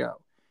this show.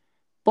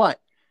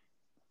 But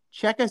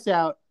check us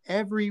out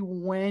every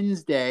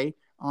Wednesday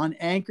on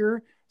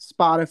Anchor,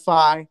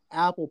 Spotify,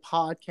 Apple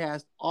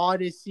Podcast,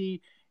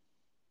 Odyssey.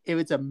 If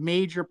it's a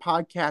major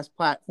podcast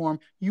platform,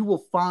 you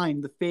will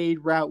find the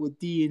Fade Route with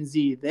D and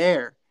Z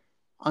there.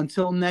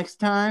 Until next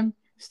time,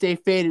 stay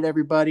faded,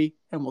 everybody,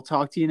 and we'll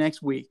talk to you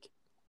next week.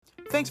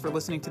 Thanks for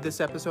listening to this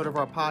episode of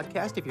our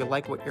podcast. If you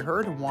like what you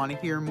heard and want to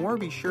hear more,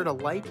 be sure to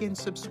like and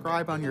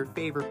subscribe on your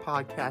favorite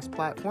podcast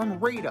platform.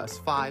 Rate us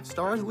 5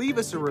 stars, leave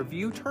us a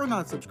review, turn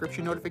on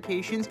subscription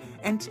notifications,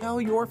 and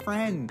tell your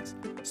friends.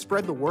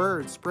 Spread the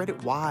word, spread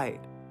it wide.